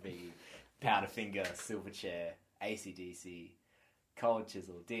 whether it be Powderfinger, Silverchair, AC/DC, Cold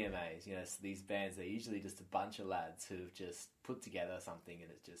Chisel, DMAs, you know, so these bands, they're usually just a bunch of lads who've just put together something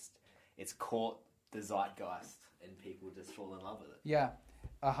and it's caught the zeitgeist and people just fall in love with it. Yeah,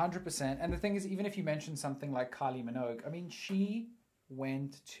 100%. And the thing is, even if you mention something like Kylie Minogue, I mean, she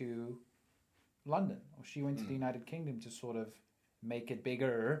went to London, or she went to the United Kingdom to sort of make it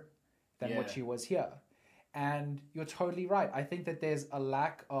bigger than what she was here. And you're totally right. I think that there's a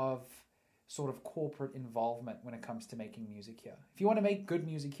lack of sort of corporate involvement when it comes to making music here. If you want to make good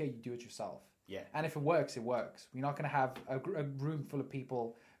music here, you do it yourself. Yeah. And if it works, it works. We're not going to have a room full of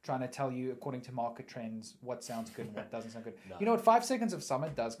people trying to tell you, according to market trends, what sounds good and what doesn't sound good. No. You know what, 5 Seconds of Summer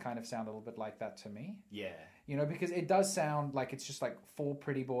does kind of sound a little bit like that to me. Yeah. You know, because it does sound like it's just like 4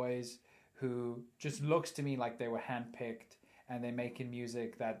 pretty boys who just looks to me like they were handpicked and they're making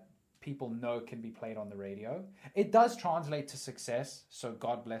music that people know can be played on the radio. It does translate to success, so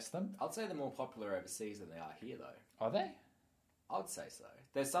God bless them. I'd say they're more popular overseas than they are here, though. Are they? I'd say so.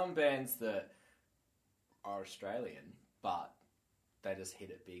 There's some bands that are Australian, but they just hit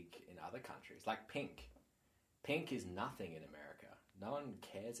it big in other countries. Like Pink. Pink is nothing in America. No one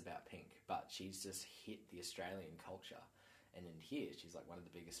cares about Pink, but she's just hit the Australian culture. And in here, she's like one of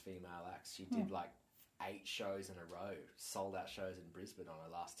the biggest female acts. She did like 8 shows in a row, sold out shows in Brisbane on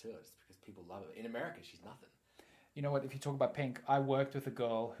her last tour, just because people love her. In America, she's nothing. You know what, if you talk about Pink, I worked with a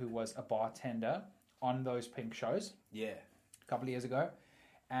girl who was a bartender on those Pink shows. Yeah. A couple of years ago.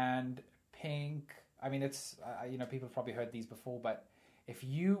 And Pink, I mean, it's, you know, people have probably heard these before, but if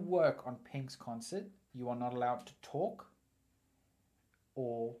you work on Pink's concert, you are not allowed to talk,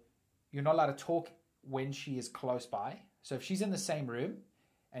 or you're not allowed to talk when she is close by. So if she's in the same room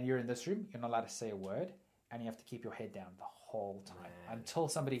and you're in this room, you're not allowed to say a word, and you have to keep your head down the whole time until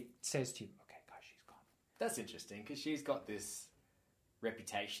somebody says to you, okay, guys, she's gone. That's interesting, because she's got this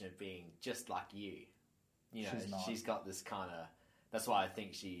reputation of being just like you. You know, she's got this kind of... That's why I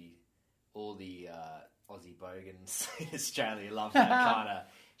think all the Aussie bogans in Australia love that kind of...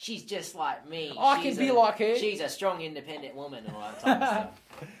 She's just like me. I can be like her. She's a strong, independent woman and all that type of stuff.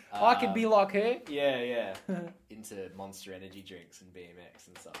 I can be like her. Yeah. Into Monster Energy drinks and BMX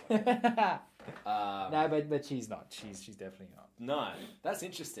and stuff like that. No, but she's not. She's definitely not. No, that's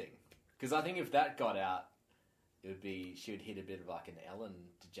interesting. Because I think if that got out, she would hit a bit of like an Ellen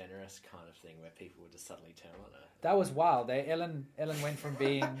DeGeneres kind of thing where people would just suddenly turn on her. That was wild. Ellen went from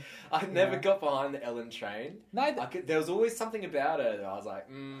being... I never got behind the Ellen train. No, there was always something about her that I was like,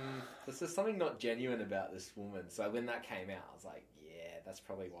 there's just something not genuine about this woman. So when that came out, I was like, yeah, that's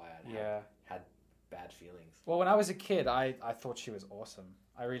probably why I had bad feelings. Well, when I was a kid, I thought she was awesome.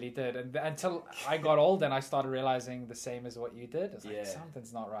 I really did. And until I got old and I started realizing the same as what you did. I was like,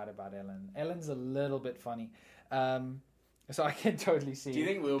 something's not right about Ellen. Ellen's a little bit funny. So I can totally see. Do you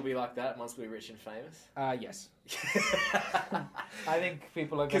think we'll be like that once we're rich and famous? Yes. I think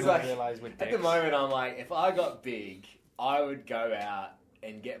people are going to realize we're dicks. At the moment, I'm like, if I got big, I would go out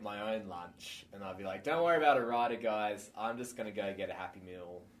and get my own lunch. And I'd be like, don't worry about a rider, guys. I'm just going to go get a Happy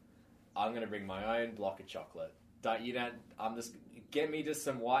Meal. I'm going to bring my own block of chocolate. Get me just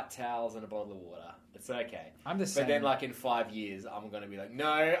some white towels and a bottle of water. It's okay. I'm the same. But then, like, in 5 years, I'm going to be like, no,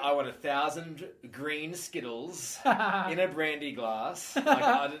 I want 1,000 green Skittles in a brandy glass.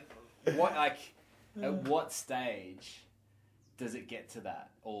 Like, at what stage does it get to that?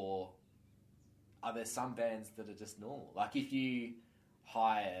 Or are there some bands that are just normal? Like, if you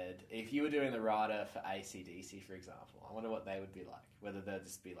were doing the rider for AC/DC, for example, I wonder what they would be like. Whether they'd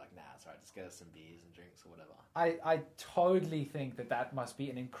just be like, nah, it's all right, just get us some beers and drinks or whatever. I totally think that must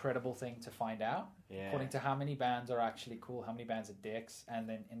be an incredible thing to find out. Yeah. According to how many bands are actually cool, how many bands are dicks, and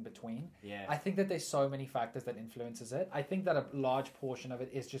then in between. Yeah. I think that there's so many factors that influences it. I think that a large portion of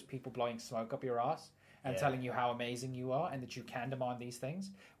it is just people blowing smoke up your ass and telling you how amazing you are and that you can demand these things.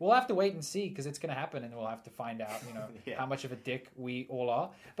 We'll have to wait and see, because it's going to happen, and we'll have to find out, how much of a dick we all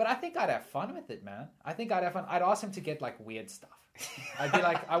are. But I think I'd have fun with it, man. I think I'd have fun. I'd ask him to get, like, weird stuff. I'd be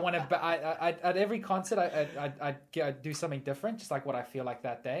like, I want to... at every concert, I'd do something different, just like what I feel like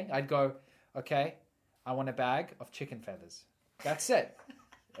that day. I'd go, okay, I want a bag of chicken feathers. That's it.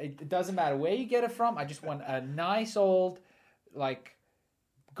 It doesn't matter where you get it from. I just want a nice old, like...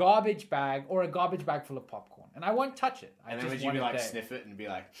 garbage bag, or a garbage bag full of popcorn, and I won't touch it. And then would you be like, sniff it and be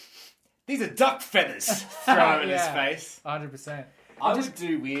like, these are duck feathers? Throw it in his face. 100%. I would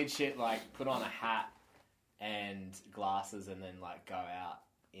do weird shit like put on a hat and glasses and then like go out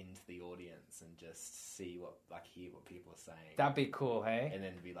into the audience and just hear what people are saying. That'd be cool, hey? And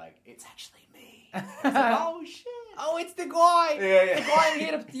then be like, it's actually me. It's like, oh shit! Oh, it's the guy. Yeah. The guy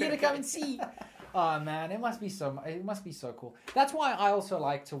I'm here to come and see. Oh man, it must be so cool. That's why I also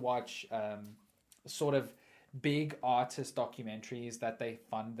like to watch sort of big artist documentaries that they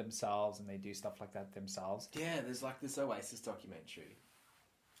fund themselves and they do stuff like that themselves. Yeah, there's like this Oasis documentary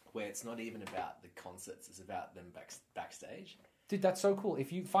where it's not even about the concerts; it's about them backstage. Dude, that's so cool.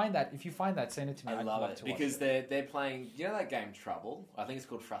 If you find that, send it to me. I I'd love love it to because watch it. they're playing. You know that game Trouble? I think it's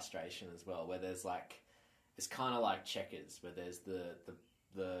called Frustration as well, where there's like it's kind of like checkers, where there's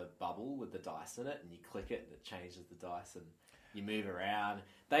the bubble with the dice in it, and you click it and it changes the dice, and you move around.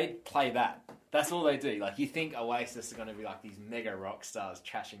 They play that. That's all they do. Like you think Oasis are going to be like these mega rock stars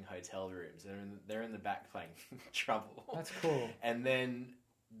trashing hotel rooms. They're in the back playing Trouble. That's cool. And then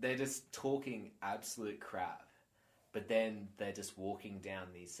they're just talking absolute crap. But then they're just walking down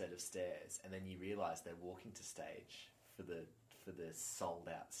these set of stairs, and then you realise they're walking to stage for the sold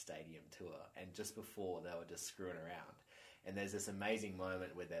out stadium tour. And just before, they were just screwing around. And there's this amazing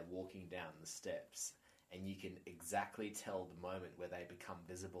moment where they're walking down the steps, and you can exactly tell the moment where they become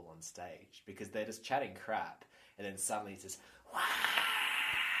visible on stage because they're just chatting crap, and then suddenly it's just wah!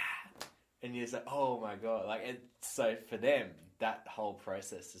 And you're just like, oh my god! So for them, that whole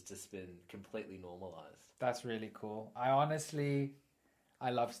process has just been completely normalised. That's really cool. I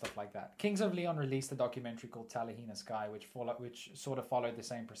love stuff like that. Kings of Leon released a documentary called Talahina Sky, which sort of followed the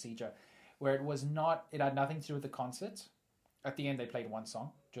same procedure, where it had nothing to do with the concerts. At the end, they played one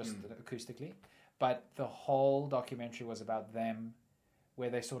song, just acoustically. But the whole documentary was about them, where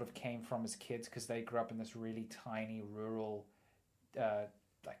they sort of came from as kids, because they grew up in this really tiny, rural,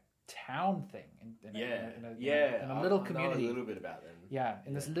 town thing. In a little community. I know a little bit about them. Yeah,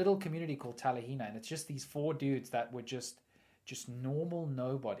 in this little community called Talahina. And it's just these 4 dudes that were just normal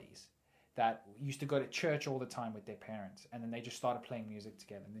nobodies that used to go to church all the time with their parents. And then they just started playing music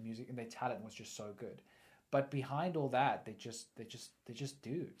together. And their talent was just so good. But behind all that, they're just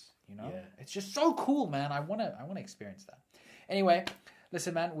dudes, you know? Yeah. It's just so cool, man. I wanna experience that. Anyway,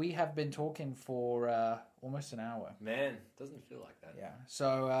 listen, man, we have been talking for almost an hour. Man, doesn't feel like that. Yeah.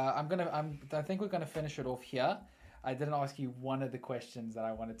 So I think we're gonna finish it off here. I didn't ask you one of the questions that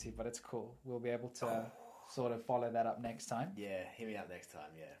I wanted to, but it's cool. We'll be able to sort of follow that up next time. Yeah, hit me up next time.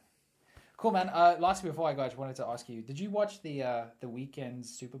 Yeah. Cool, man. Lastly, before I go, I just wanted to ask you: did you watch the Weeknd's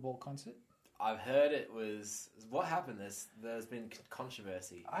Super Bowl concert? I've heard it was... What happened? There's been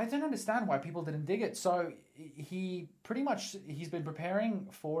controversy. I don't understand why people didn't dig it. So he's been preparing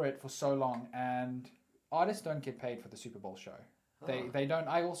for it for so long, and artists don't get paid for the Super Bowl show. They don't.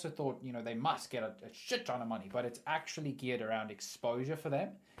 I also thought, they must get a shit ton of money, but it's actually geared around exposure for them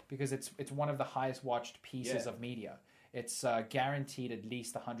because it's one of the highest watched pieces of media. It's guaranteed at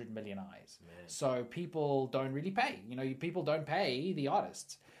least 100 million eyes. Man. So people don't really pay. People don't pay the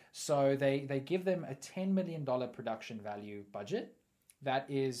artists. So they give them a $10 million production value budget. That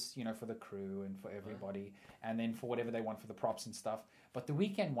is, for the crew and for everybody, and then for whatever they want for the props and stuff. But The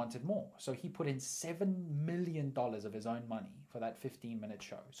Weeknd wanted more. So he put in $7 million of his own money for that 15-minute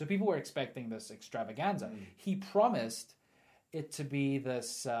show. So people were expecting this extravaganza. He promised it to be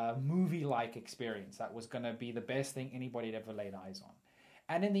this movie-like experience that was going to be the best thing anybody had ever laid eyes on.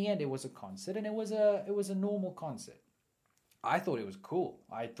 And in the end, it was a concert, and it was a normal concert. I thought it was cool.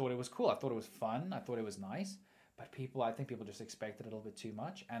 I thought it was fun. I thought it was nice. But I think people just expected a little bit too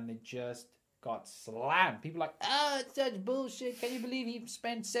much, and they just got slammed. People like, it's such bullshit. Can you believe he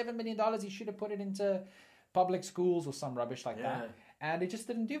spent $7 million? He should have put it into public schools or some rubbish like that. And it just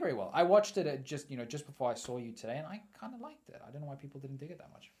didn't do very well. I watched it just before I saw you today, and I kind of liked it. I don't know why people didn't dig it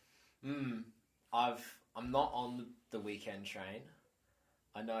that much. I'm not on the Weeknd train.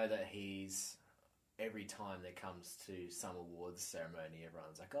 I know that he's... Every time there comes to some awards ceremony,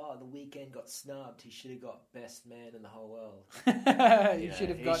 everyone's like, "Oh, the Weeknd got snubbed. He should have got Best Man in the whole world. He should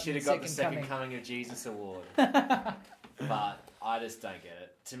have got the Second Coming of Jesus award." But I just don't get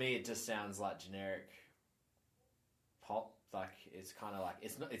it. To me, it just sounds like generic pop. Like it's kind of like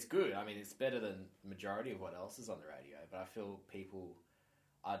it's not. It's good. I mean, it's better than the majority of what else is on the radio. But I feel people,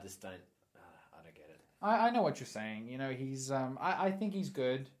 I just don't. I don't get it. I know what you're saying. He's. I think he's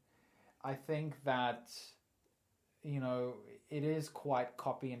good. I think that, it is quite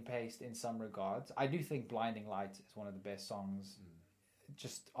copy and paste in some regards. I do think Blinding Lights is one of the best songs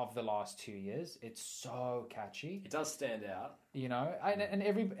just of the last 2 years. It's so catchy. It does stand out.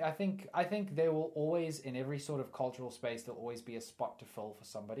 I think there will always, in every sort of cultural space, there'll always be a spot to fill for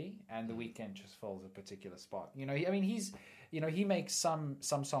somebody, and The Weeknd just fills a particular spot. He makes some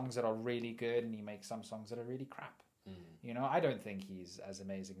songs that are really good, and he makes some songs that are really crap. I don't think he's as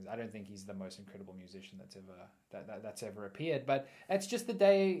amazing. I don't think he's the most incredible musician that's ever appeared. But it's just the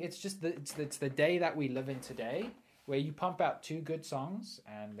day. It's the day that we live in today, where you pump out 2 good songs,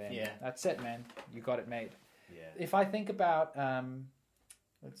 and then that's it, man. You got it made. Yeah. If I think about,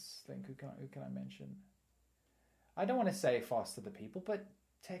 let's think, who can I mention? I don't want to say Faster the People, but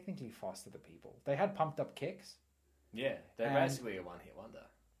technically Faster the People. They had Pumped Up Kicks. Yeah, they're And- basically a one-hit wonder.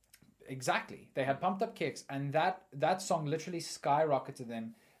 Exactly. They had Pumped Up Kicks, and that song literally skyrocketed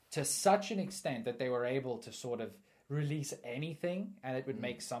them to such an extent that they were able to sort of release anything and it would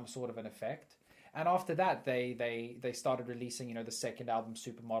make some sort of an effect. And after that, they started releasing, you know, the second album,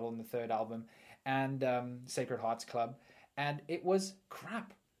 Supermodel, and the third album, and Sacred Hearts Club, and it was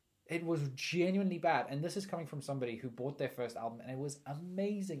crap. It was genuinely bad. And this is coming from somebody who bought their first album, and it was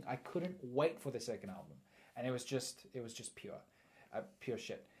amazing. I couldn't wait for the second album, and it was just pure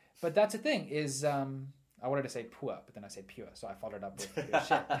shit. But that's the thing is, I wanted to say poor, but then I said pure, so I followed up with pure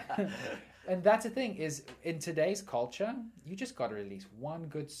shit. And that's the thing is, in today's culture, you just got to release one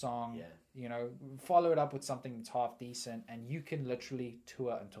good song. Yeah. You know, follow it up with something that's half decent, and you can literally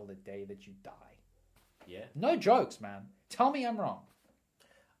tour until the day that you die. Yeah. No jokes, man. Tell me I'm wrong.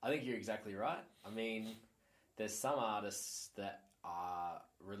 I think you're exactly right. I mean, there's some artists that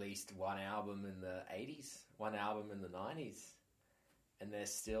released one album in the 80s, one album in the 90s, and they're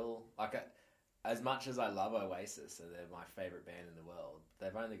still, like, as much as I love Oasis, and they're my favourite band in the world,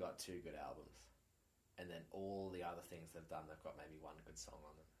 they've only got 2 good albums. And then all the other things they've done, they've got maybe 1 good song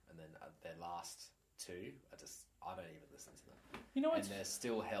on them. And then their last 2, I don't even listen to them. You know what? And they're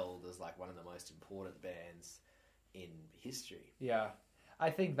still held as like one of the most important bands in history. Yeah. I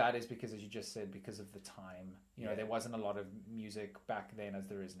think that is because, as you just said, because of the time. You know, Yeah. there wasn't a lot of music back then as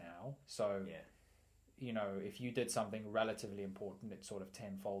there is now. So, Yeah. you know, if you did something relatively important, it sort of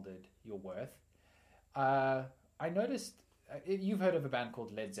tenfolded your worth. I noticed, you've heard of a band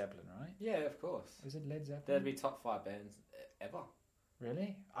called Led Zeppelin, right? Yeah, of course. Is it Led Zeppelin? They'd be top 5 bands ever.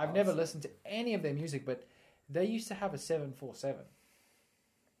 Really? I've would never say. listened to any of their music, but they used to have a 747,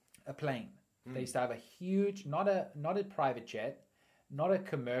 a plane. They used to have a huge, not a private jet, not a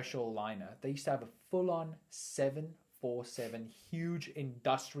commercial liner. They used to have a full-on 747, huge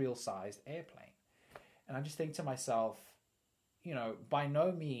industrial-sized airplane. And I just think to myself, you know, by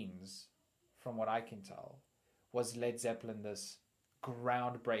no means, from what I can tell, was Led Zeppelin this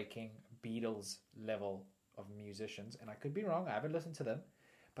groundbreaking Beatles level of musicians. And I could be wrong. I haven't listened to them.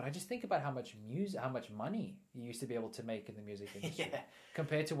 But I just think about how much money you used to be able to make in the music industry Yeah.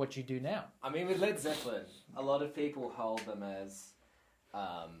 compared to what you do now. I mean, with Led Zeppelin, a lot of people hold them as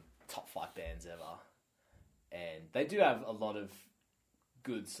top 5 bands ever. And they do have a lot of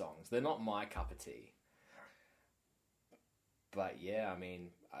good songs. They're not my cup of tea. But yeah, I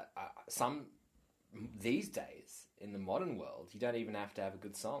mean, some these days in the modern world, you don't even have to have a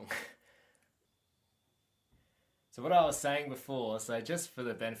good song. So what I was saying before, so just for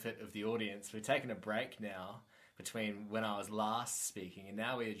the benefit of the audience, we're taking a break now between when I was last speaking, and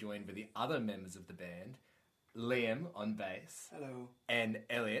now we are joined with the other members of the band, Liam on bass. Hello. And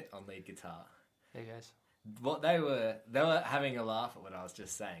Elliot on lead guitar. Hey guys. What they were having a laugh at what I was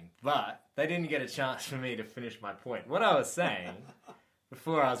just saying, but they didn't get a chance for me to finish my point. What I was saying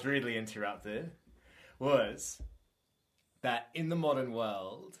before I was rudely interrupted was that in the modern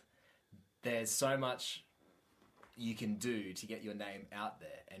world, there's so much you can do to get your name out there,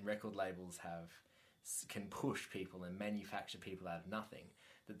 and record labels can push people and manufacture people out of nothing.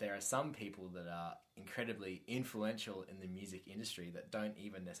 That there are some people that are incredibly influential in the music industry that don't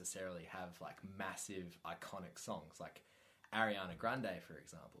even necessarily have like massive iconic songs, like Ariana Grande, for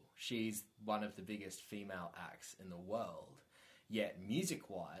example. She's one of the biggest female acts in the world, yet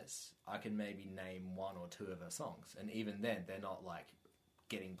music-wise, I can maybe name 1 or 2 of her songs, and even then, they're not like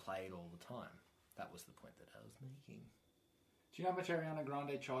getting played all the time. That was the point that I was making. Do you know how much Ariana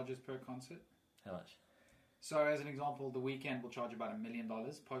Grande charges per concert? How much? So, as an example, The Weeknd will charge about $1 million.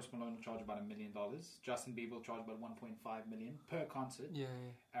 Post Malone will charge about $1 million. Justin Bieber will charge about $1.5 million per concert. Yeah.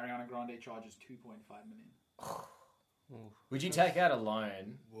 Ariana Grande charges $2.5 million. Would you take out a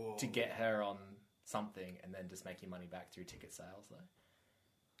loan Whoa. to get her on something and then just make your money back through ticket sales, though?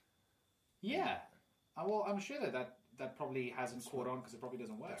 Yeah. Well, I'm sure that probably hasn't caught on because it probably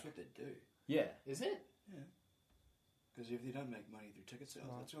doesn't work. That's what they do. Yeah. Is it? Yeah. Because if they don't make money through ticket sales,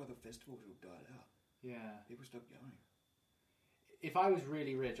 that's why the festivals will die out. Yeah. People stop going. If I was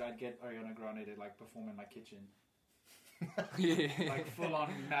really rich, I'd get Ariana Grande to like perform in my kitchen, Yeah. like full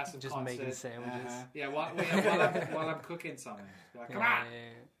on massive Just concert. making sandwiches. Uh-huh. Yeah, while I'm cooking something. Be like, come on.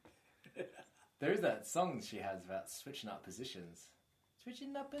 Yeah. There is that song she has about switching up positions.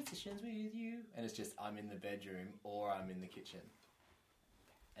 Switching up positions with you. And it's just, I'm in the bedroom or I'm in the kitchen.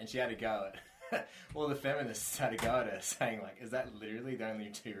 And she had to go at, all the feminists had to go at her saying like, is that literally the only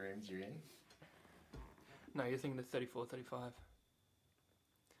 2 rooms you're in? No, you're thinking of 34, 35.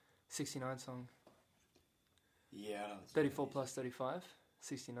 69 song. Yeah. I know it's 34 amazing. plus 35,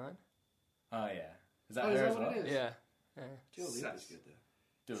 69. Oh yeah. Is that Oh, is her that as what well? it is? Yeah. Yeah. Dua Lipa's Sex. good though.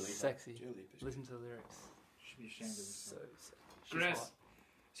 Dua Lipa. Sexy. Dua Lipa's good. Listen to the lyrics. Should be ashamed of So yourself. sexy. She's Chris. hot.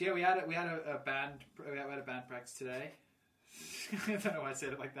 So yeah, we had a band practice today. I don't know why I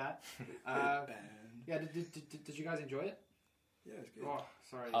said it like that. Band. Yeah, did you guys enjoy it? Yeah, it's good. Oh,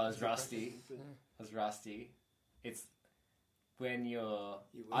 sorry. I was rusty. Yeah. I was rusty. It's when you're.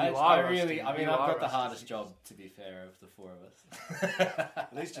 You I are really. rusty. I mean, You I've are got the rusty. hardest job, to be fair, of the four of us.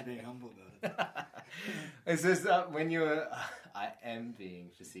 At least you're being humble about it. It's just when you're. I am being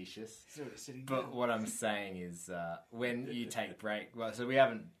facetious. He's already sitting But down. what I'm saying is, when you take break, well, so we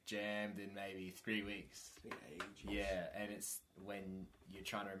haven't jammed in maybe 3 weeks. It's been ages. Yeah, and it's when you're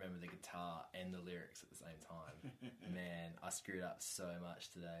trying to remember the guitar and the lyrics at the same time. Man, I screwed up so much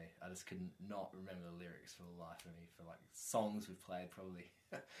today. I just couldn't not remember the lyrics for the life of me for like songs we've played probably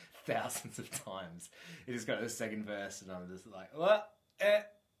thousands of times. It just got to the second verse and I'm just like, what?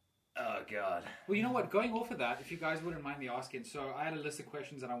 Oh, God. Well, you know what? Going off of that, if you guys wouldn't mind me asking, so I had a list of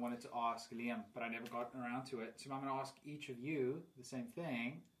questions that I wanted to ask Liam, but I never got around to it. So I'm going to ask each of you the same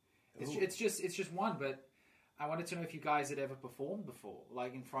thing. Ooh. It's just one, but I wanted to know if you guys had ever performed before,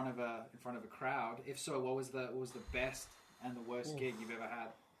 like in front of a crowd. If so, what was the best and the worst gig you've ever had?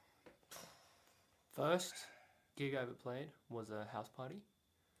 First gig I ever played was a house party,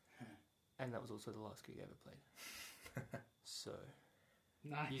 and that was also the last gig I ever played. So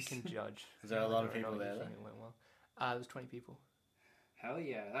Nice. you can judge. Is there a lot of whether or people not you there, think it went well. There was 20 people. Hell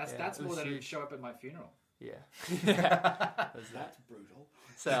yeah, that's Yeah, it more was than would huge. show up at my funeral. Yeah. That was that. That's brutal.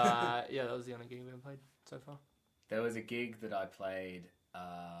 So yeah, that was the only gig we ever played so far. There was a gig that I played.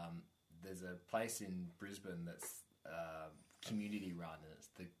 There's a place in Brisbane that's community run, and it's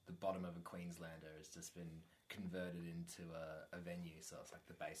the bottom of a Queenslander has just been converted into a venue, so it's like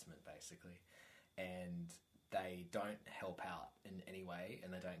the basement basically, and they don't help out in any way,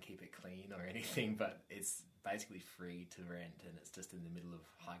 and they don't keep it clean or anything, but it's basically free to rent, and it's just in the middle of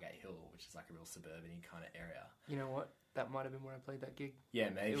Highgate Hill, which is like a real suburban kind of area. You know what? That might have been where I played that gig. Yeah,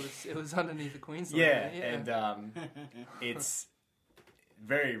 maybe. It was underneath the Queensland. Yeah, and it's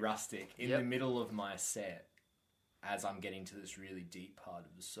very rustic. In Yep. the middle of my set, as I'm getting to this really deep part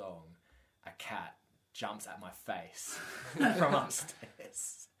of the song, a cat jumps at my face from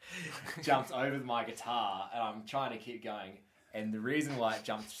upstairs, jumps over my guitar, and I'm trying to keep going. And the reason why it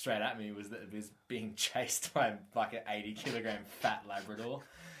jumped straight at me was that it was being chased by like an 80-kilogram fat Labrador.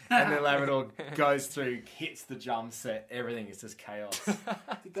 And the Labrador goes through, hits the drum set, everything is just chaos. Dude, that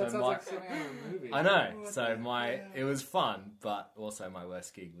So sounds my- like something out of a movie. I know. What So the it was fun, but also my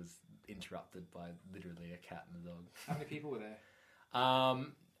worst gig was interrupted by literally a cat and a dog. How many people were there?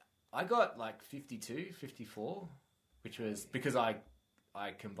 I got like 52, 54, which was because I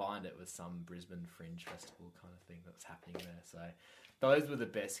combined it with some Brisbane Fringe Festival kind of thing that was happening there. So those were the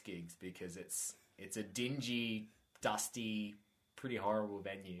best gigs because it's a dingy, dusty, pretty horrible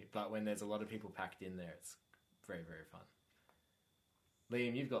venue, but when there's a lot of people packed in there, it's very, very fun.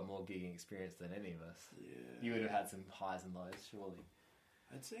 Liam, you've got more gigging experience than any of us. Yeah. You would have had some highs and lows, surely.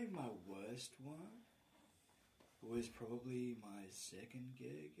 I'd say my worst one was probably my second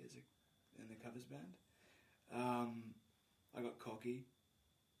gig in the covers band. I got cocky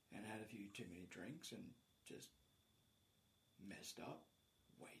and had a few too many drinks and just messed up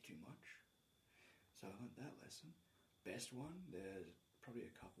way too much. So I learned that lesson. Best one, there's probably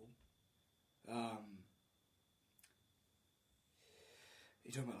a couple.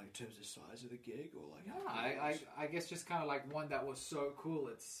 You talking about like in terms of size of the gig or like? No, how it was? I guess just kind of like one that was so cool.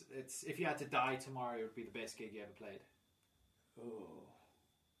 It's if you had to die tomorrow, it would be the best gig you ever played. Oh.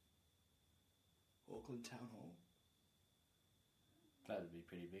 Auckland Town Hall. That would be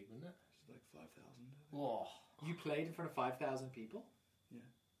pretty big, wouldn't it? It's like 5,000. Whoa. You played in front of 5,000 people? Yeah.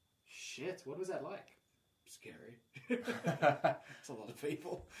 Shit, what was that like? Scary. It's a lot of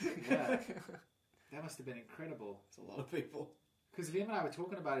people. Yeah, that must have been incredible. It's a lot of people. Because Liam and I were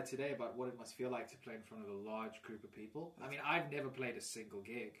talking about it today about what it must feel like to play in front of a large group of people. I mean, I've never played a single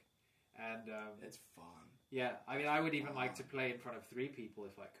gig, and It's fun. yeah, I mean, I would even like to play in front of 3 people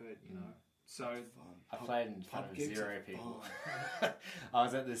if I could, you know. So It's fun. I played in front pub of gigs 0 are people. fun. I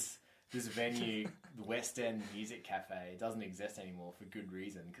was at this venue, the West End Music Cafe. It doesn't exist anymore for good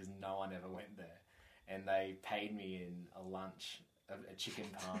reason because no one ever went there. And they paid me in a lunch, a chicken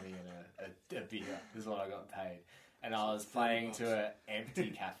palmy and a beer. This is what I got paid. And I was playing to an empty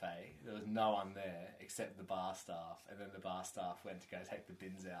cafe. There was no one there except the bar staff. And then the bar staff went to go take the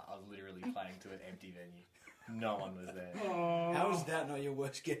bins out. I was literally playing to an empty venue. No one was there. How is that not your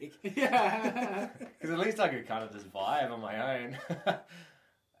worst gig? Yeah. Because at least I could kind of just vibe on my own.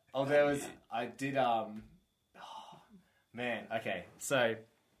 I did, man, okay. So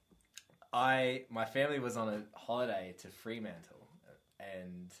my family was on a holiday to Fremantle,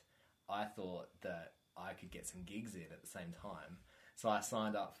 and I thought that I could get some gigs in at the same time. So I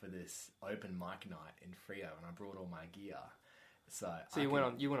signed up for this open mic night in Freo, and I brought all my gear. So you went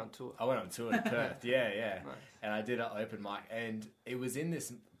on tour. I went on tour to Perth, yeah. Nice. And I did an open mic, and it was in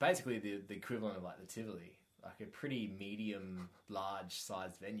this, basically the equivalent of like the Tivoli, like a pretty medium, large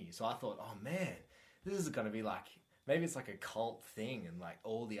sized venue. So I thought, oh man, this is going to be like, maybe it's like a cult thing, and like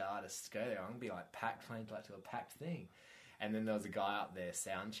all the artists go there. I'm going to be like packed, playing like to a packed thing. And then there was a guy up there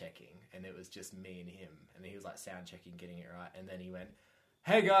sound checking, and it was just me and him. And he was like sound checking, getting it right. And then he went,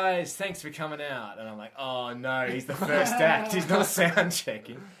 "Hey guys, thanks for coming out." And I'm like, oh no, he's the first act. He's not sound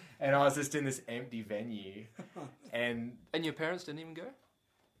checking. And I was just in this empty venue. And your parents didn't even go?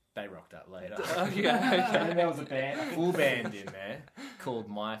 they rocked up later. Okay. And then there was a full band in there called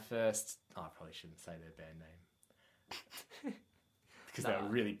My First... Oh, I probably shouldn't say their band name. Because they were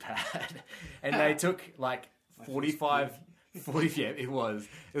really bad. And they took like 45...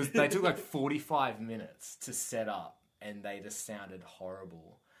 They took like 45 minutes to set up, and they just sounded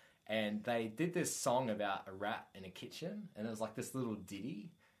horrible. And they did this song about a rat in a kitchen, and it was like this little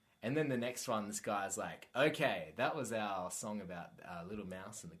ditty. And then the next one, this guy's like, okay, that was our song about a little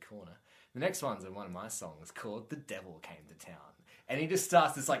mouse in the corner. The next one's one of my songs called The Devil Came to Town. And he just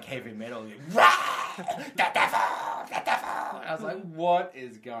starts this like heavy metal, rah! The devil! The devil! I was like, what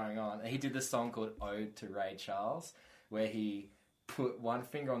is going on? And he did this song called Ode to Ray Charles, where he put one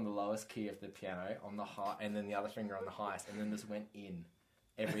finger on the lowest key of the piano on the high, and then the other finger on the highest, and then just went in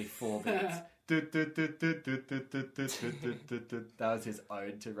every 4 beats. That was his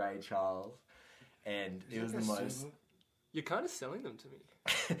ode to Ray Charles, and it was the most. You're kind of selling them to me.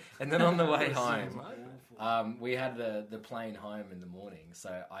 And then on the way home, we had the plane home in the morning,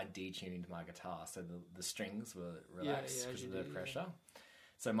 so I detuned my guitar, so the strings were relaxed because of the pressure.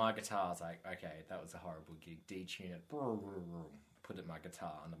 So my guitar's like, okay, that was a horrible gig. Detune it, put my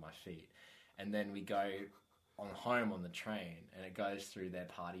guitar under my feet, and then we go home on the train, and it goes through their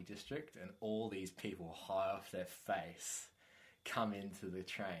party district, and all these people high off their face come into the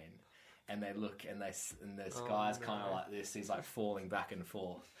train, and they look, and this guy's kind of like this. He's like falling back and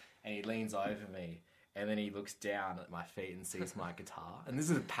forth, and he leans over me, and then he looks down at my feet and sees my guitar, and this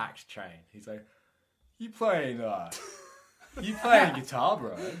is a packed train. He's like, "You playing guitar,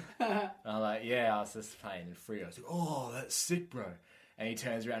 bro?" And I'm like, "Yeah, I was just playing in Free." I was like, "Oh, that's sick, bro." And he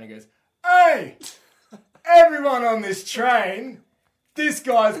turns around and goes, "Hey, everyone on this train, this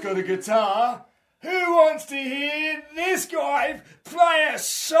guy's got a guitar. Who wants to hear this guy play a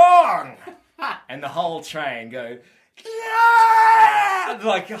song?" And the whole train goes, "Yeah!"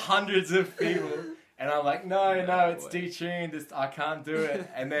 Like hundreds of people. And I'm like, no, it's detuned. I can't do it.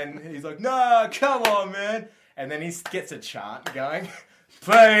 And then he's like, "No, come on, man." And then he gets a chant going,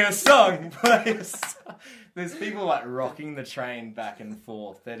 "Play a song, play a song." There's people like rocking the train back and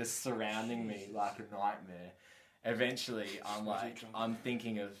forth. They're just surrounding me like a nightmare. Eventually, I'm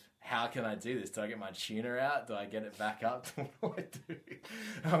thinking of, how can I do this? Do I get my tuner out? Do I get it back up? What do I do?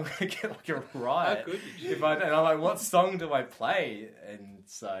 I'm going to get like a riot. How could you? And I'm like, what song do I play? And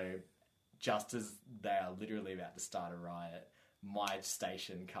so, just as they are literally about to start a riot, my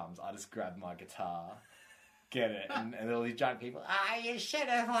station comes. I just grab my guitar, get it, and all these drunk people, you should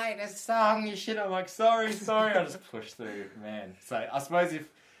have played a song, you should have. I'm like, sorry, I just push through, man. So I suppose if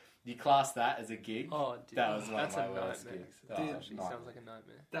you class that as a gig, that was one of my worst gigs. Dude, actually sounds like a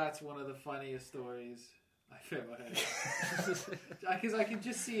nightmare. That's one of the funniest stories I've ever heard. Because I can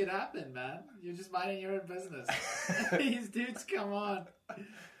just see it happen, man. You're just minding your own business. These dudes come on.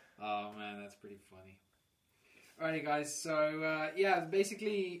 Oh man, that's pretty funny. Alrighty guys, so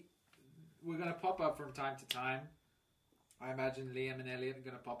basically we're going to pop up from time to time. I imagine Liam and Elliot are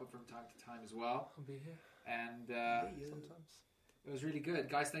going to pop up from time to time as well. I'll be here. And sometimes. It was really good.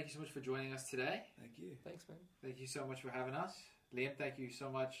 Guys, thank you so much for joining us today. Thank you. Thanks, man. Thank you so much for having us. Liam, thank you so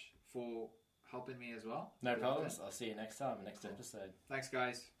much for helping me as well. No problems. I'll see you next time, next episode. Thanks,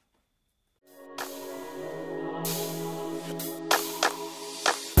 guys.